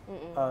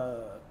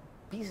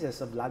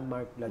pieces of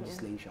landmark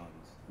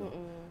legislations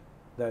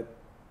that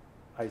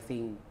I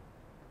think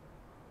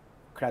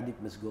credit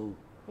must go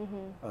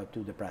to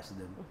the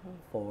president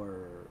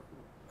for,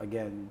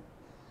 again,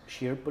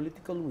 sheer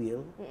political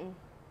will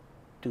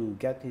to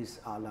get his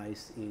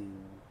allies in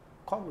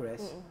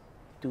Congress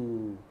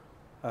to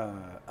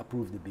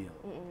approve the bill.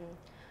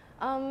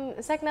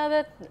 Sec, now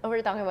that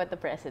we're talking about the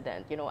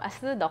president, as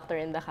the doctor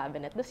in the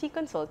cabinet, does he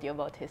consult you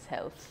about his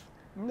health?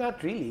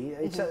 Not really.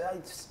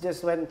 It's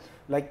just when,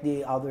 like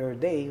the other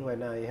day,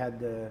 when I had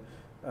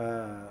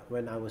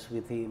when I was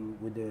with him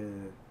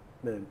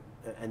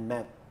and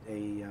met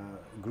a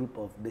group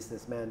of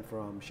businessmen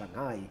from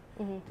Shanghai,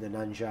 the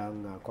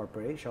Nanjing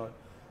Corporation.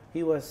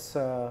 He was,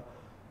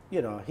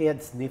 he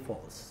had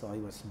sniffles, so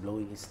he was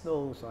blowing his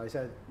nose. So I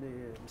said,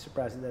 Mr.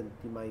 President,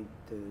 you might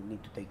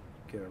need to take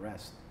a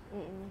rest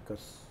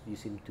because you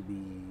seem to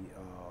be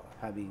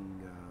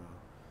having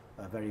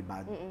a very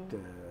bad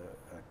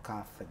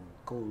cough and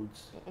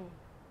colds.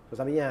 So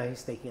sabi niya,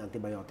 he's taking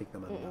antibiotic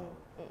naman daw.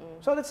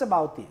 So that's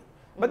about it.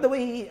 But the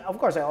way of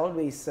course, I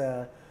always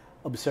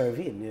observe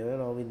him. You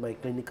know, with my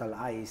clinical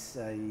eyes,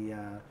 I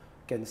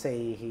can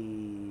say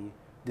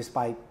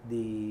despite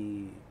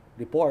the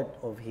report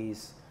of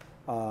his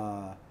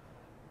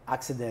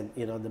accident,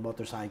 you know, the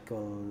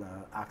motorcycle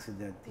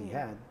accident he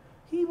had,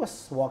 he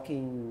was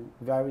walking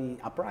very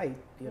upright,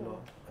 you know,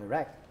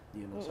 erect,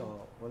 you know,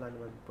 so wala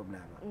naman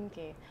problema.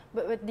 Okay.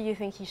 But do you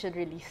think he should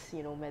release,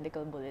 you know,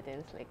 medical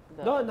bulletins like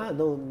the... No,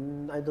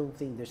 I don't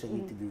think there's a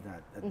need to do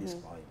that at this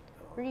point.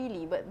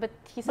 Really? But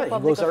he's But a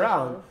public he goes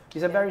around. official.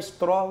 He's a very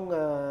strong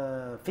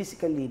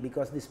physically,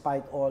 because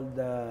despite all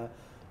the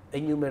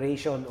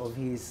enumeration of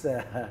his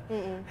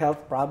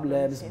health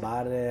problems,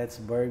 Barrett's,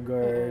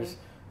 burgers,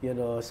 you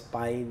know,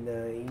 spine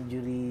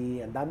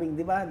injury, and daming,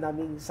 di ba?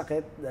 Daming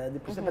sakit,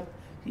 depression, but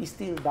he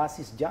still does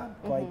his job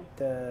quite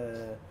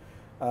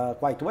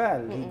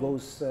well. He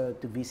goes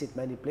to visit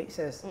many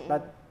places,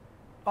 but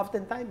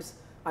oftentimes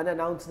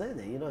unannounced then,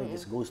 you know, he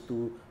just goes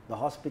to the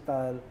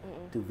hospital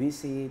to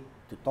visit,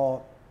 to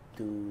talk,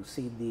 to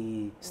see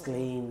the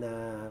slain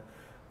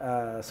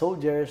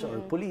soldiers or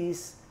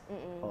police.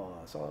 Oh,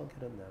 so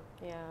ganun na.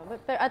 Yeah, but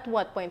at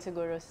what point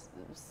siguro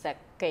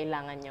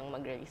kailangan niyang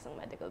mag-release ng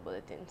medical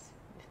bulletins?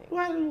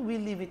 Well, we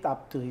leave it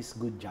up to his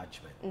good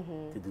judgment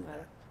to do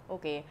that.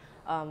 Okay.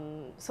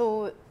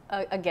 So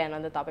again,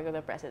 on the topic of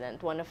the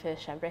president, one of his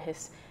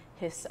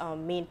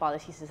main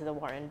policies is the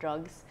war on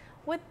drugs.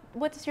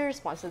 What's your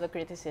response to the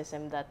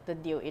criticism that the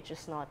DOH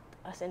is not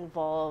as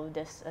involved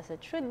as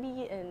it should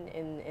be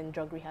in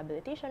drug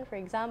rehabilitation, for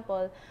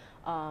example?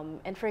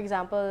 And for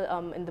example,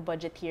 in the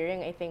budget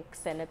hearing, I think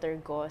Senator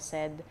Go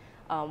said,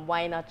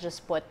 why not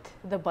just put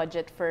the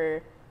budget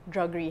for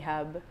drug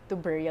rehab to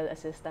burial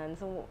assistance?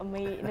 So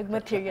may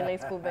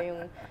nag-materialize po ba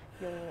yung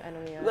ano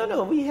yan?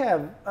 No, we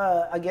have,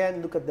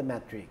 again, look at the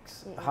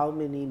metrics. How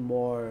many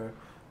more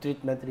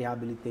treatment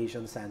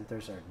rehabilitation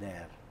centers are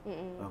there?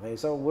 Okay,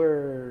 so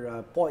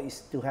we're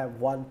poised to have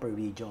one per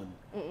region.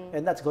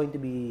 And that's going to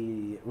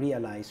be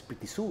realized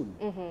pretty soon.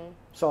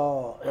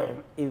 So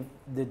if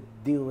the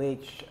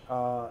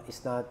DOH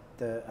is not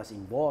as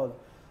involved,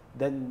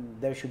 then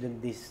there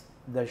shouldn't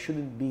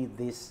be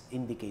this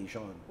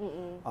indication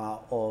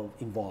of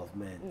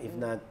involvement, if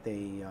not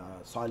a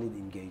solid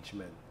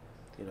engagement,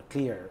 you know,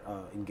 clear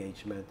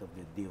engagement of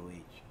the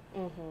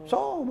DOH.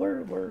 So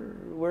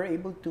we're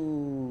able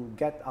to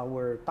get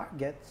our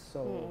targets.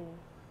 So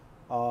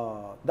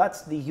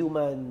that's the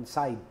human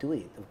side to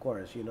it, of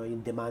course. You know,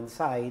 yung demand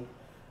side,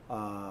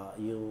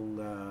 yung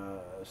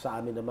sa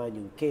amin naman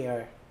yung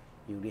care,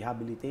 yung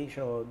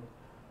rehabilitation,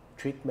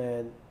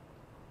 treatment,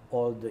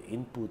 all the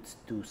inputs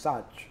to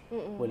such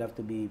will have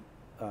to be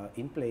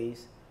in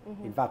place.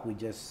 In fact, we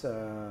just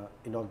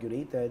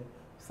inaugurated,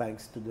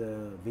 thanks to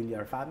the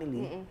Villar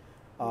family,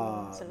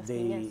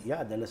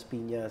 the Las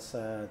Piñas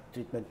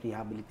Treatment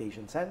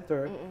Rehabilitation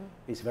Center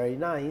is very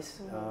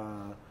nice,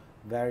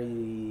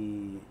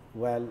 very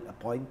well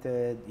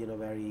appointed, you know,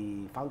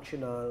 very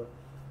functional.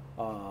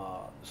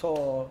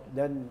 So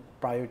then,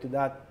 prior to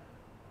that,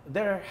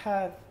 there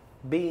have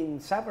been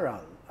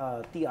several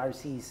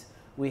TRCs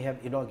we have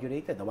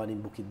inaugurated, the one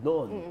in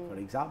Bukidnon, for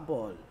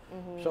example.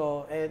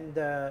 So, and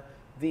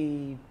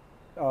the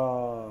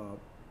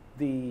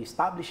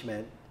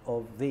establishment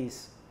of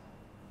this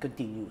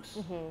continues.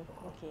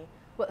 Okay.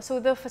 Well, so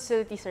the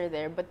facilities are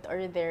there, but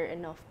are there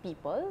enough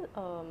people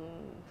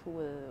who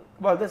will?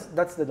 Well,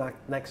 that's the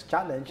next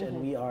challenge,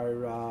 and we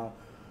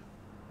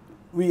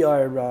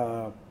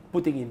are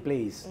putting in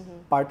place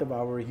part of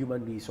our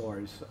human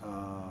resource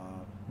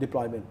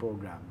deployment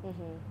program.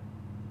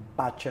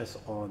 Touches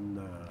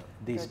on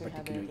this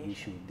particular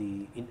issue,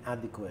 the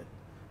inadequate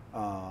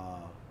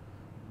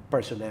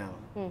personnel,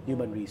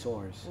 human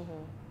resource,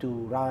 to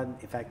run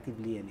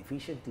effectively and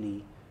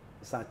efficiently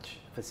such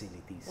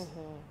facilities.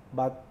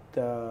 But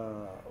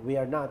we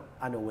are not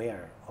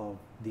unaware of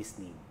this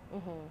need.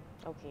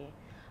 Okay.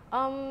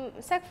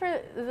 Sec,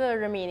 for the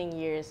remaining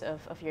years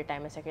of your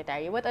time as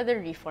secretary, what other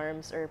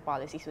reforms or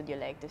policies would you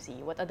like to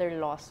see? What other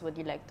laws would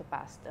you like to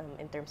pass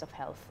in terms of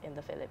health in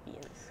the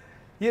Philippines?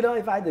 You know,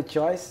 if I had the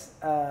choice,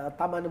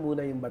 tama na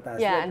muna yung batas.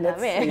 Yeah,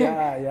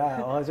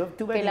 yeah. Oh, so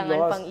too many Kailangan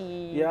laws. pang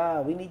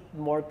Yeah, we need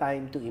more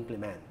time to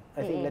implement.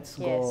 I think let's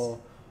go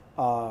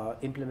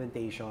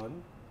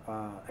implementation,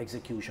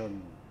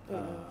 execution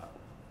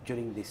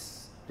during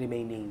this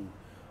remaining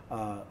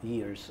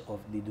years of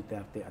the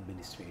Duterte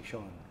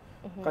administration.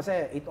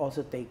 Kasi it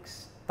also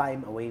takes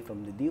time away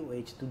from the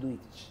DOH to do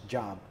its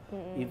job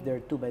if there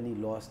are too many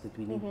laws that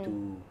we need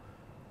to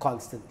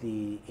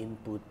constantly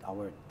input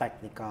our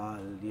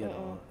technical, you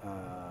know,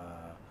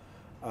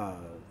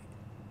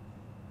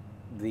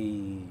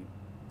 the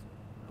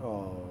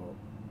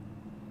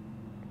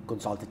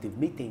consultative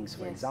meetings,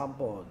 for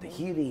example, the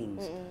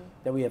hearings,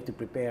 that we have to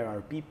prepare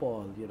our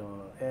people, you know,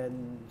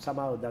 and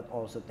somehow that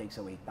also takes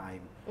away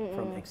time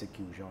from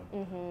execution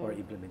or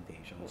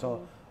implementation.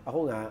 So,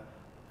 ako nga,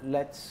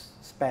 let's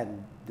spend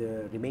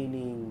the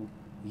remaining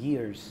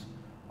years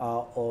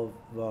of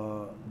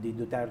the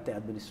Duterte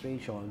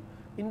administration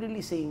in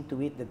really seeing to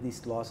it that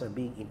these laws are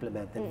being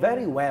implemented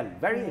very well,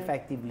 very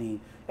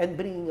effectively, and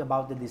bringing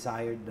about the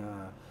desired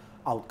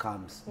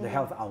outcomes, the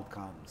health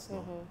outcomes.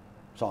 No?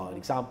 So, an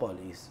example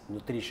is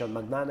Nutrition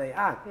Magnanay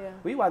Act. Yeah.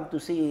 We want to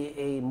see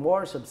a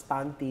more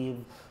substantive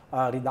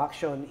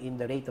reduction in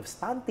the rate of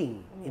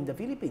stunting in the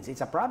Philippines.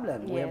 It's a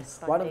problem. We have Yes,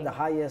 one of stunting. the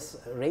highest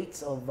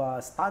rates of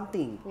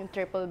stunting. Yung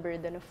triple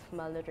burden of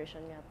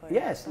malnutrition nga po.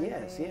 Yes, Stunting,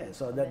 yes, yes.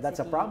 So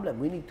that's a obesity. problem.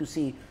 We need to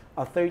see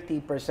a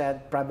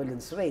 30%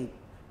 prevalence rate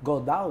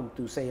go down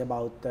to say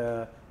about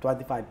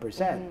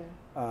 25%,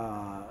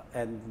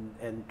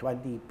 and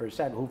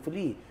 20%.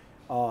 Hopefully,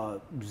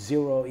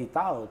 zero it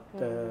out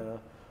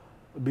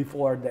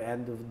before the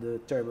end of the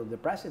term of the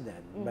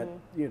president. But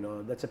you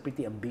know, that's a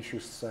pretty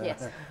ambitious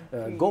Yes.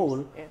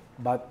 goal. Yeah.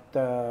 But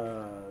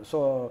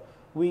so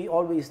we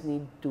always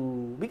need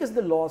to, because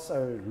the laws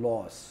are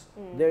laws.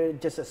 They're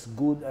just as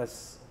good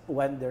as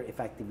when they're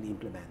effectively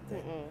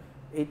implemented.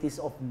 It is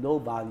of no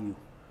value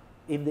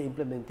if the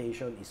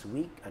implementation is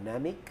weak,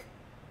 anemic,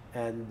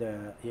 and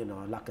you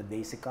know,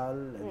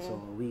 lackadaisical. And so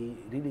we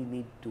really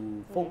need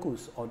to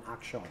focus on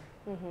action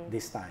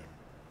this time,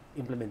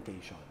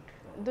 implementation.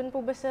 Doon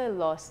po ba sa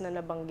laws na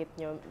nabanggit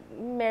nyo,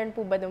 meron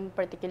po ba doon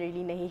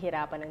particularly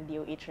nahihirapan ng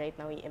DOH right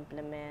now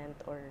i-implement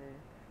or?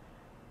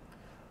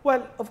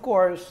 Well, of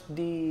course,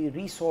 the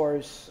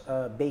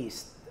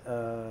resource-based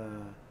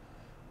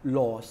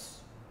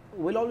laws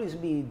will always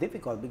be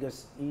difficult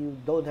because you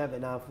don't have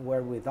enough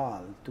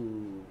wherewithal to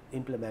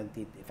implement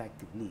it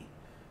effectively,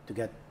 to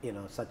get, you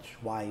know, such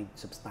wide,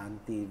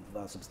 substantive,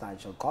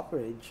 substantial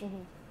coverage.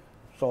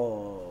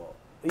 So,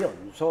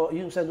 yun. So,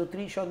 yung sa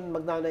Nutrition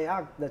Magnanay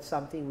Act, that's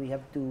something we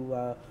have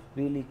to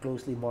really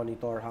closely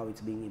monitor how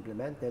it's being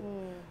implemented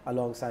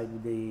alongside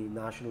with the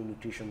National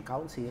Nutrition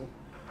Council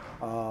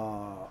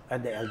and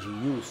the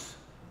LGUs.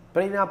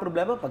 Pero yung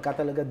problema, pagka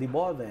talaga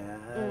devolve,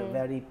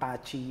 very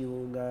patchy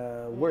yung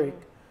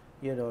work,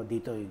 you know,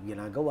 dito yung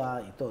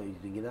ginagawa, ito yung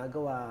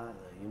ginagawa,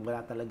 yung wala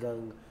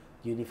talagang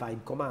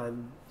unified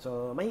command.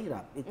 So,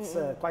 mahirap. It's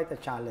quite a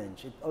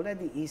challenge. It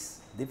already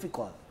is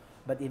difficult,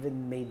 but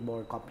even made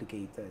more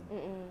complicated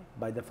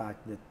by the fact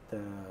that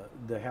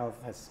the health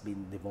has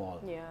been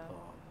devolved. Yeah.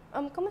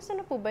 Kamusta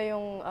na po ba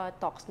yung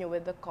talks nyo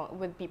with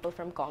with people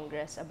from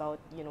Congress about,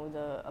 you know,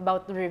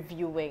 about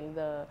reviewing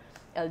the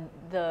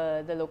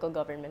local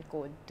government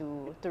code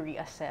to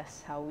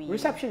reassess how we...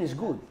 Reception is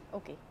good.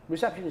 Okay.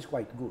 Reception is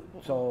quite good.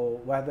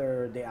 So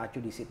whether they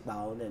actually sit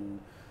down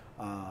and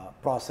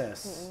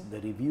process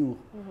the review,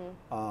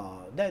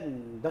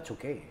 then that's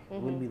okay.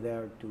 We'll be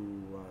there to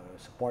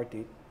support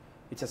it.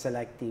 It's a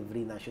selective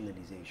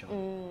renationalization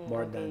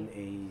more than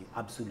a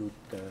absolute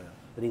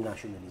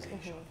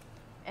renationalization.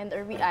 And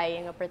are we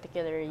eyeing a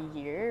particular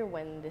year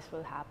when this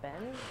will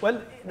happen?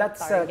 Well,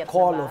 that's a Targets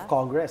call na ba? of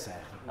Congress,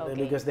 Okay.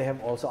 because they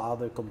have also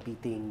other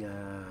competing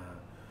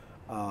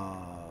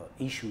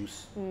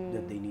issues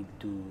that they need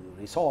to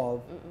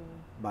resolve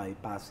by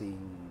passing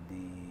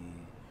the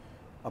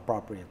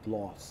appropriate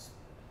laws.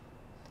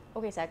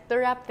 Okay, Zach,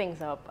 to wrap things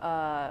up,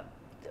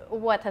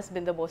 what has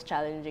been the most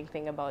challenging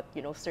thing about,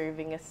 you know,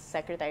 serving as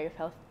Secretary of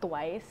Health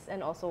twice, and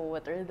also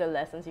what are the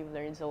lessons you've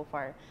learned so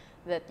far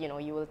that, you know,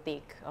 you will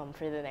take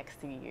for the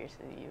next 3 years?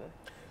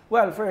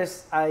 Well,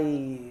 first,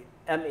 I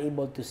am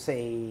able to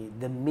say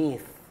the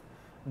myth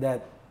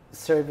that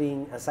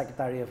serving as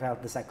Secretary of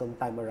Health the second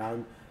time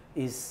around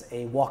is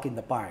a walk in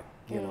the park.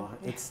 You know,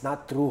 it's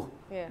not true,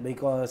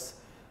 because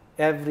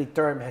every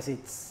term has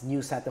its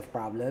new set of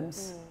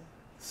problems.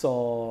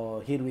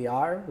 So here we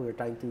are. We're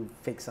trying to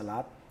fix a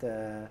lot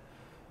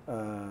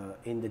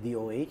in the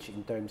DOH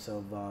in terms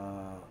of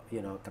you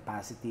know,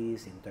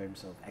 capacities, in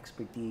terms of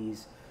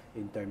expertise,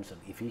 in terms of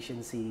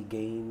efficiency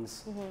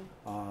gains,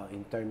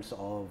 in terms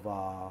of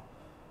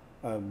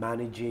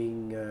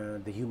managing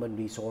the human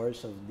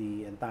resource of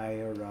the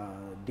entire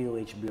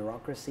DOH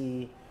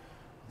bureaucracy,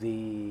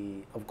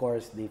 of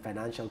course, the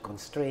financial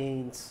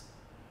constraints,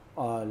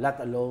 let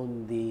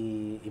alone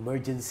the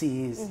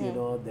emergencies, you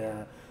know,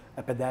 the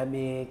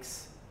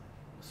epidemics.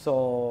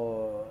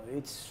 So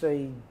it's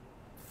a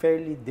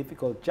fairly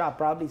difficult job.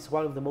 Probably it's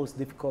one of the most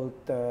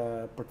difficult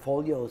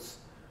portfolios,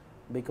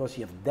 because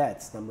you have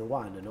debts, number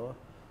one, you know.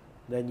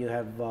 Then you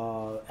have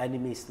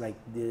enemies like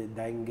the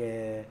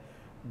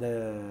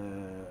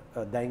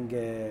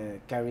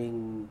dengue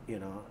carrying, you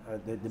know,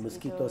 the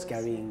mosquitoes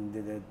carrying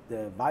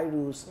the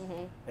virus,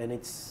 and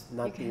it's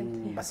not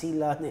in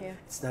Basilan,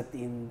 it's not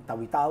in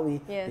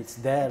Tawi-Tawi, it's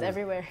there, it's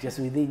everywhere, just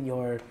within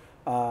your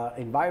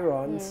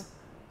environs.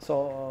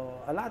 So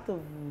a lot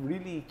of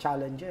really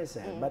challenges,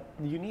 but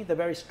you need a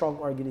very strong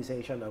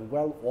organization, a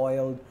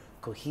well-oiled,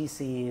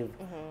 cohesive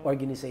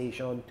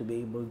organization to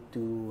be able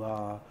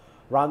to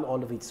run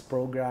all of its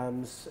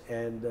programs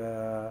and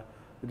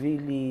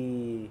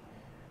really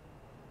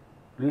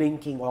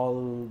linking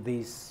all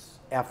these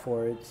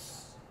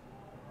efforts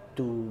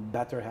to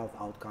better health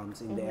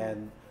outcomes. In the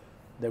end,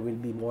 there will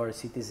be more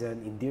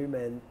citizen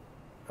endearment,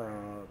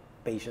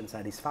 patient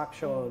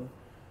satisfaction.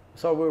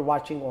 So we're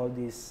watching all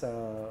these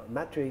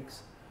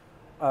metrics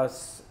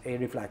as a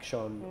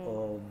reflection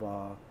of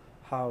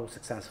how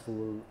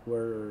successful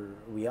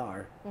we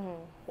are,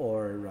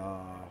 or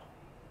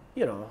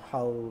you know,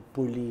 how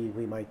poorly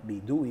we might be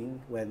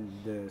doing when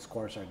the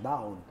scores are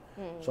down.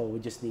 So we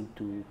just need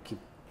to keep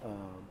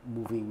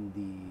moving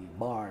the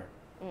bar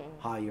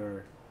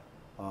higher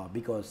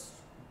because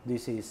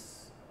this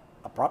is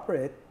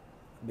appropriate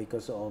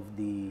because of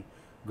the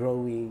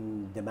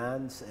growing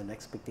demands and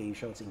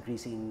expectations,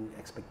 increasing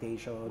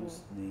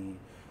expectations, the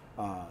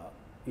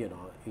you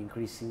know,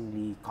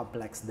 increasingly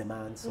complex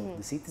demands of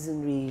the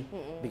citizenry,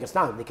 because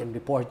now they can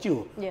report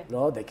you. Yeah.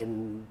 No, they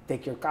can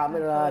take your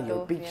camera,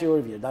 your picture,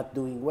 if you're not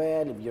doing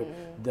well, if you're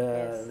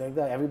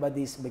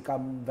everybody's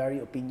become very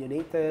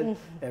opinionated,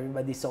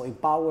 everybody's so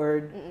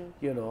empowered,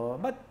 you know.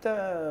 But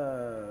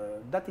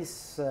that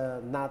is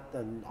not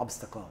an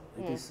obstacle.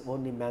 It is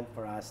only meant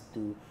for us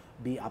to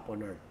be up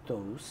on our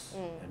toes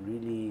and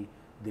really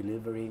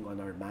delivering on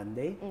our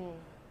mandate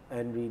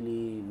and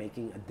really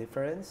making a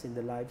difference in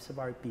the lives of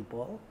our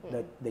people,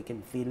 that they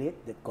can feel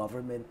it, that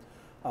government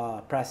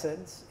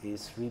presence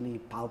is really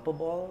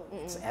palpable,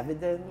 it's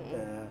evident,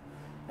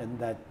 and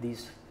that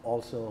these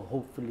also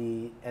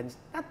hopefully, and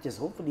not just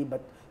hopefully, but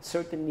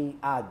certainly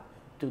add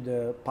to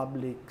the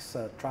public's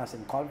trust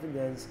and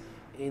confidence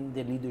in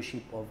the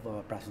leadership of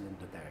President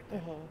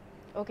Duterte.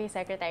 Okay,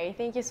 Secretary,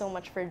 thank you so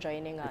much for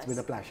joining us. It's been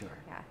a pleasure.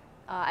 Yeah.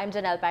 I'm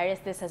Janelle Paris.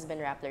 This has been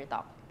Rappler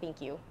Talk.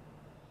 Thank you.